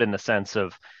play out in the sense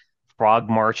of frog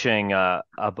marching a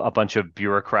bunch of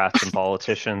bureaucrats and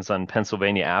politicians on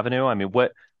Pennsylvania Avenue? I mean,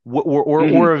 what or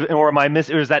Mm-hmm. am I miss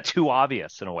or is that too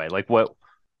obvious in a way? Like what?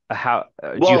 How do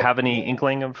you Well, have any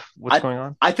inkling of what's I going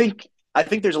on? I think I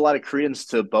think there's a lot of credence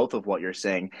to both of what you're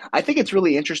saying. I think it's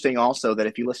really interesting also that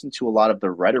if you listen to a lot of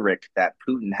the rhetoric that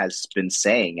Putin has been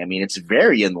saying, I mean, it's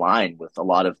very in line with a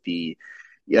lot of the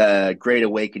Great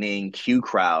Awakening Q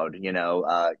crowd. Oh He's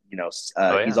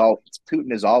yeah. all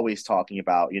Putin is always talking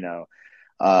about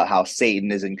how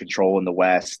Satan is in control in the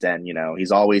West, and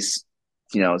he's always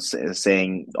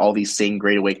saying all these same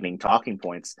Great Awakening talking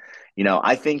points.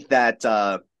 I think that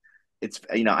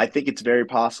I think it's very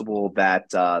possible that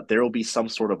there will be some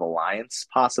sort of alliance,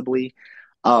 possibly.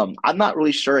 I'm not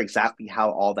really sure exactly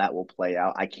how all that will play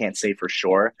out. I can't say for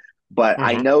sure, but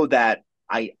I Hmm. know that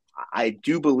I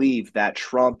do believe that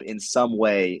Trump, in some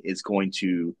way, is going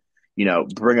to,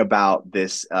 bring about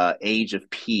this age of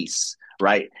peace,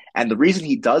 right? And the reason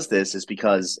he does this is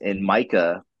because in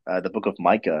Micah, the book of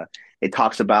Micah, it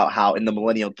talks about how in the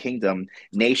millennial kingdom,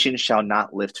 nation shall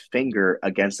not lift finger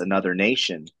against another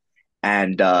nation,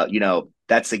 and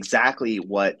that's exactly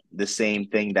what the same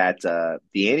thing that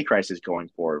the Antichrist is going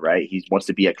for, right? He wants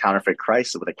to be a counterfeit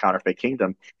Christ with a counterfeit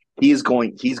kingdom. He's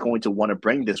going to want to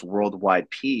bring this worldwide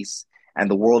peace, and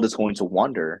the world is going to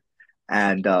wonder.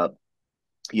 And I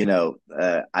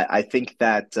think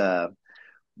that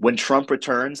when Trump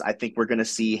returns, I think we're going to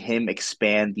see him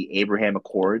expand the Abraham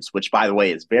Accords, which, by the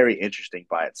way, is very interesting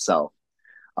by itself.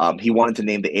 He wanted to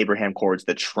name the Abraham Accords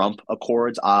the Trump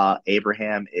Accords.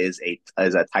 Abraham is a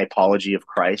typology of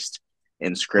Christ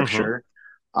in Hmm. Scripture.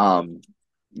 Um,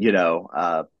 you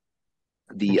know,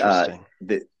 the Interesting.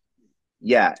 the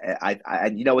yeah,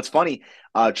 it's funny.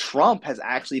 Trump has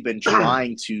actually been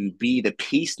trying to be the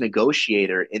peace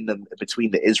negotiator in the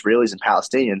between the Israelis and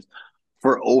Palestinians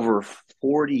for over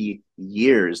 40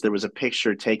 years. There was a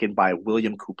picture taken by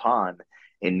William Coupon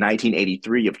in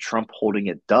 1983 of Trump holding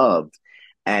a dove.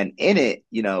 And in it,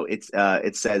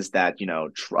 it says that,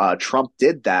 Trump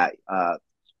did that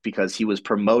because he was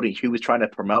trying to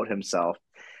promote himself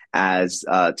as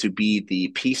to be the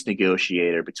peace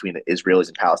negotiator between the Israelis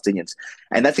and Palestinians.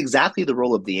 And that's exactly the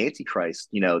role of the Antichrist,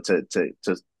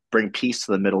 to bring peace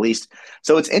to the Middle East.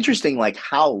 So it's interesting, like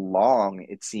how long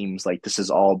it seems like this has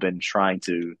all been trying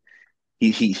to.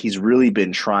 He's really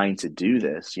been trying to do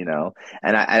this, and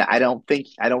I don't think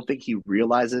he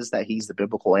realizes that he's the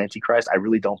biblical Antichrist. I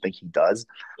really don't think he does.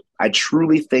 I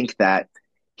truly think that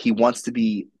he wants to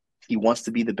be he wants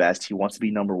to be the best. He wants to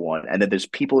be number one, and then there's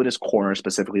people in his corner,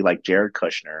 specifically like Jared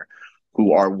Kushner,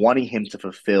 who are wanting him to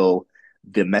fulfill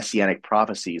the messianic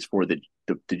prophecies for the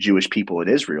Jewish people in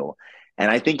Israel.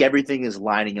 And I think everything is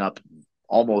lining up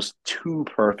almost too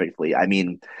perfectly.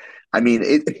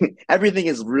 Everything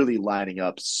is really lining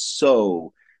up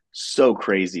so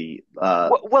crazy.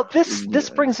 Well, this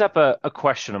brings up a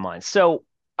question of mine. So,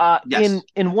 in Yes.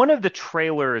 one of the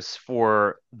trailers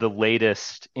for the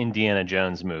latest Indiana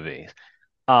Jones movie,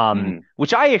 Mhm.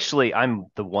 which I'm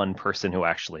the one person who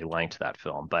actually liked that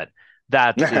film, but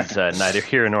that is neither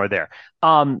here nor there.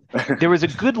 There was a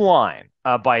good line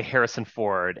by Harrison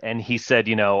Ford, and he said,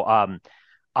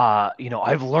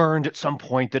 I've learned at some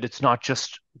point that it's not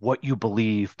just what you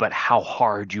believe, but how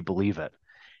hard you believe it.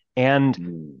 And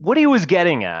Mm, what he was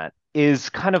getting at is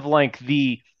kind of like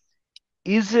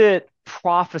is it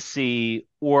prophecy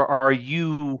or are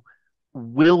you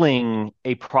willing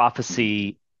a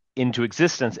prophecy into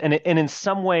existence? And in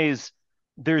some ways,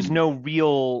 there's mm, no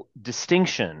real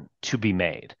distinction to be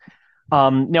made.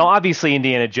 Now, obviously,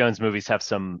 Indiana Jones movies have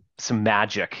some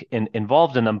magic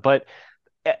involved in them, but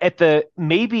at the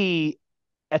maybe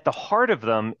at the heart of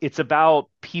them, it's about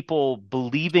people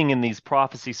believing in these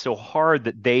prophecies so hard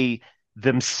that they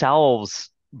themselves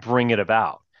bring it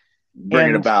about. bring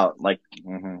it And about like.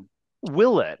 Mhm.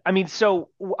 will it? I mean, so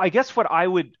I guess what I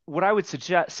would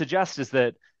suggest is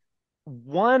that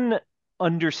one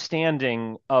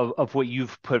understanding of what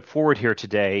you've put forward here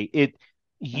today,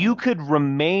 you Mhm. could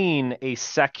remain a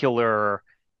secular,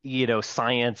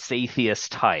 science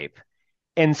atheist type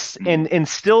and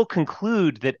still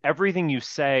conclude that everything you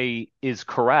say is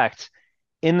correct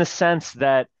in the sense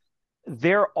that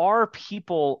there are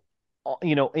people,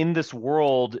 in this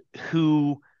world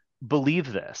who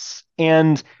believe this.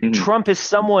 And Mhm. Trump is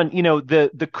someone,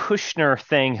 the Kushner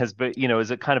thing has been,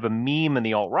 is a kind of a meme in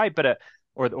the alt-right,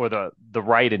 or the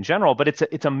right in general, but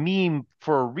it's a meme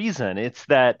for a reason. It's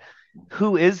that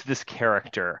who is this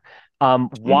character?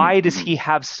 Mhm.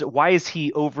 Why is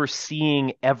he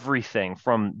overseeing everything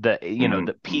from the Mhm.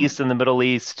 Mhm. peace in the Middle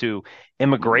East to Mhm.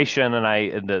 immigration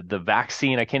and the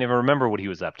vaccine? I can't even remember what he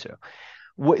was up to.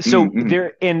 So Mhm.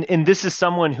 there, and this is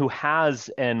someone who has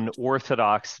an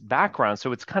Orthodox background.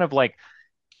 So it's kind of like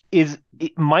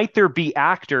might there be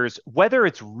actors, whether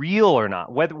it's real or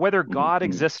not, whether Mhm, God mhm,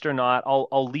 exists or not,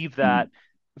 I'll leave that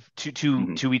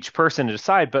mhm, to each person to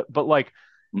decide. But like,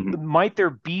 mhm, might there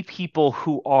be people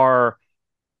who are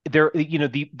there,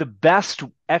 the best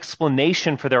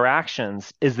explanation for their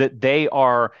actions is that they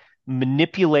are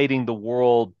manipulating the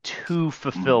world to mhm,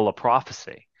 fulfill a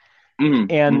prophecy. mhm,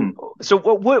 And mhm, so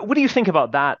what do you think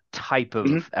about that type mhm.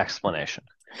 of explanation?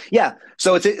 Yeah,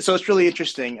 so it's really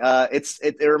interesting.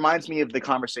 It reminds me of the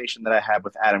conversation that I had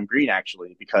with Adam Green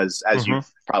actually, because as you Hmm.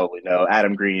 probably know,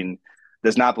 Adam Green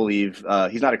does not believe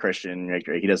he's not a Christian. Right?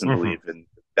 He doesn't Hmm. believe in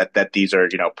that these are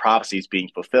prophecies being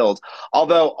fulfilled.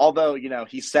 Although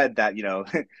he said that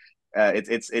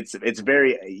it's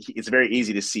very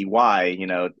easy to see why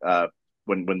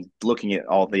when looking at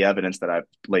all the evidence that I've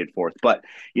laid forth. But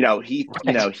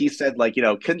Right. he said like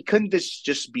couldn't this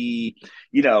just be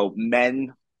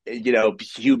men,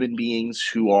 human beings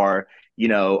who are,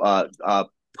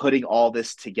 putting all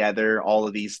this together, all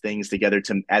of these things together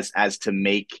to as to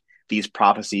make these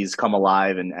prophecies come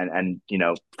alive and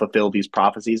fulfill these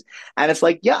prophecies. And it's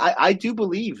like, yeah, I do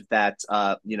believe that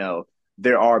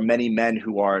there are many men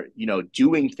who are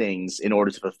doing things in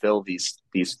order to fulfill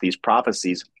these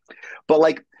prophecies. But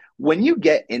like when you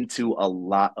get into a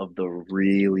lot of the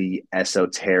really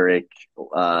esoteric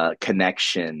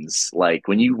connections, like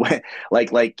when you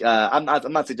I'm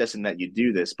not suggesting that you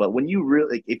do this, but when you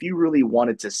really if you really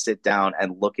wanted to sit down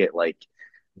and look at like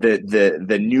the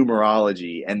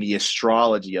numerology and the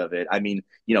astrology of it. I mean,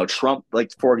 Trump,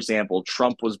 like for example,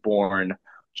 Trump was born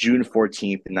June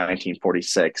 14th,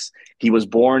 1946. He was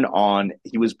born on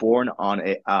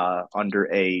a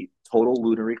under a total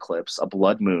lunar eclipse, a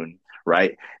blood moon,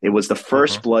 right? It was the Hmm.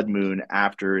 first blood moon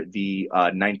after the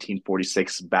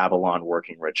 1946 Babylon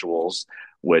working rituals,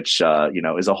 which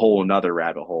is a whole another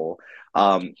rabbit hole.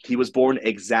 He was born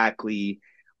exactly.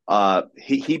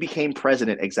 He became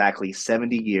president exactly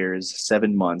 70 years,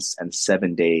 7 months, and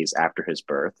 7 days after his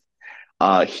birth.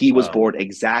 He was Wow. born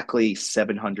exactly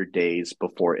 700 days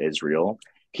before Israel.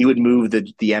 He would move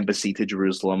the embassy to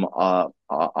Jerusalem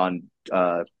on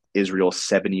Israel's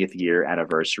 70th year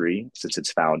anniversary since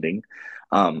its founding.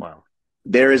 Um, Wow.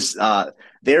 there is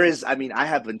I mean, I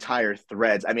have entire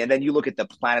threads. I mean, and then you look at the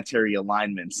planetary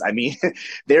alignments. I mean,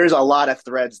 there's a lot of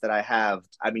threads that I have,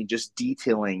 I mean, just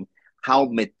detailing how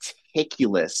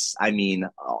meticulous, I mean,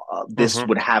 this Hmm.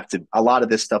 would have to a lot of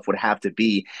this stuff would have to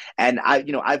be. And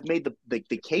I've made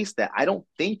the case that I don't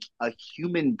think a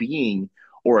human being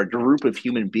or a group of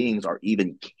human beings are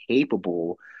even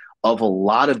capable of a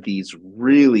lot of these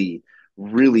really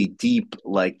deep,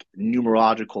 like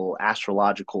numerological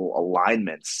astrological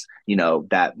alignments,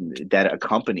 that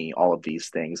accompany all of these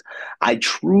things. I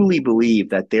truly believe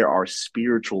that there are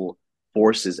spiritual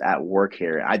forces at work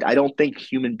here. I don't think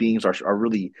human beings are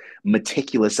really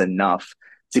meticulous enough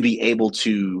to be able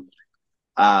to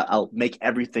make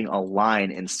everything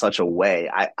align in such a way.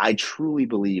 I truly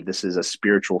believe this is a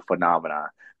spiritual phenomena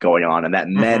going on, and that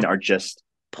men Hmm. are just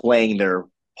playing their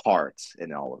parts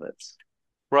in all of it.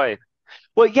 Right.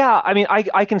 Well, yeah, I mean,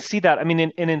 I can see that. I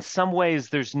mean, and in some ways,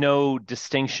 there's no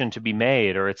distinction to be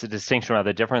made, or it's a distinction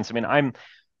rather difference. I mean, I'm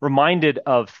reminded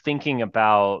of thinking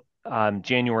about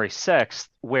January 6th,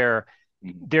 where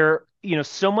Mm-hmm.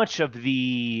 so much of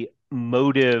the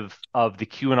motive of the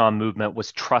QAnon movement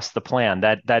was trust the plan.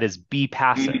 That is, be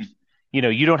passive. You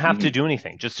don't have to Mm-hmm. do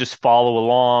anything. Just follow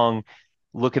along,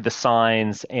 look at the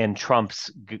signs, and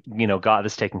Trump's, got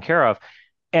this taken care of.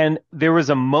 And there was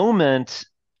a moment,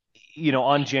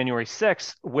 on January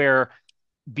 6th where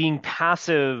being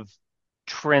passive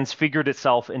transfigured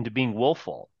itself into being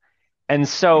willful. And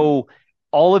so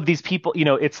all of these people,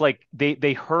 it's like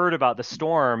they heard about the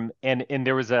storm, and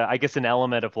there was I guess, an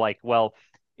element of like, well,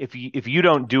 if you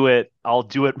don't do it, I'll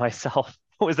do it myself.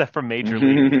 What was that from Major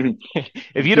League? Mm-hmm.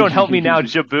 If you don't help me now,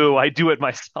 Jabu, I do it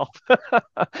myself.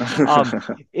 um,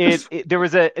 there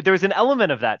was an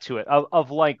element of that to it, of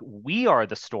like, we are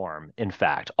the storm. In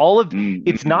fact,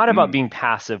 it's not about being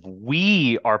passive.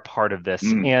 We are part of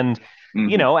this. And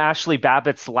Ashley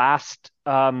Babbitt's last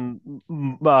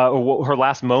or her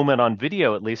last moment on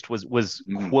video, at least, was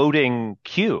quoting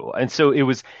Q. And so it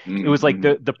was like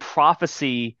the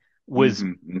prophecy was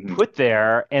put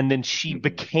there, and then she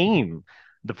became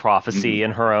the prophecy in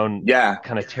her own Yeah,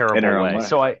 kind of in terrible her own way.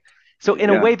 way. So in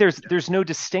a Yeah. way, there's no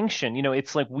distinction.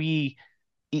 It's like whether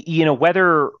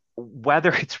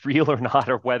it's real or not,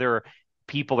 or whether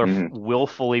people are hmm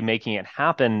willfully making it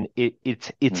happen,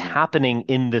 it's hmm happening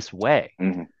in this way.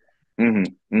 hmm hmm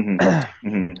hmm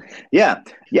hmm Yeah,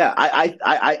 yeah.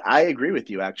 I agree with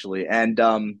you actually, and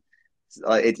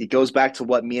it goes back to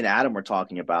what me and Adam were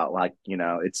talking about. Like,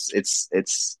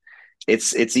 it's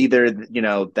it's either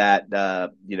that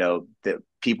the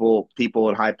people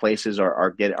in high places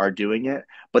are doing it,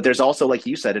 but there's also, like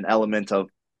you said, an element of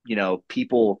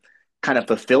people kind of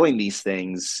fulfilling these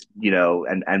things,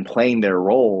 and playing their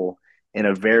role in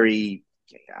a very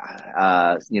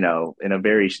in a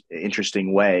very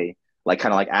interesting way, like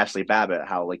kind of like Ashley Babbitt,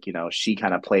 how like she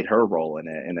kind of played her role in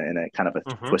a kind of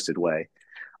a Hmm. twisted way.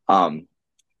 Um,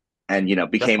 and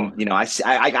became, Definitely.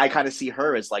 I kind of see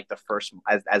her as like the first,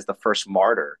 as the first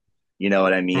martyr. You know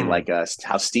what I mean? Mm, Like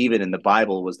how Stephen in the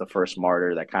Bible was the first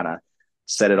martyr that kind of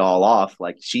set it all off.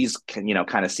 Like she's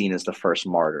kind of seen as the first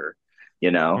martyr.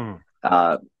 You know,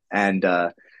 mm, and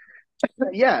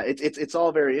yeah, it's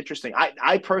all very interesting.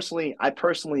 I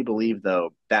personally believe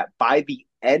though that by the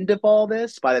end of all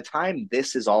this, by the time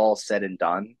this is all said and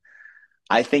done,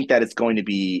 I think that it's going to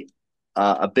be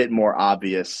a bit more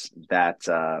obvious that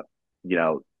you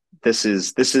know this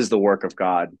is the work of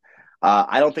God.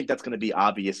 I don't think that's going to be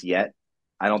obvious yet.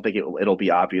 I don't think it'll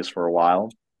be obvious for a while,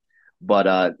 but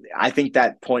I think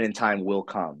that point in time will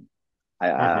come. I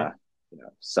hmm.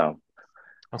 so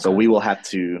Okay. we will have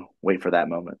to wait for that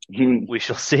moment. We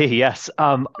shall see. Yes.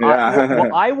 Yeah.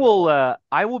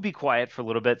 I will be quiet for a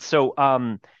little bit. So,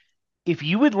 if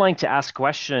you would like to ask a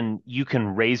question, you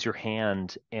can raise your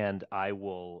hand and I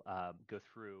will go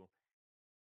through.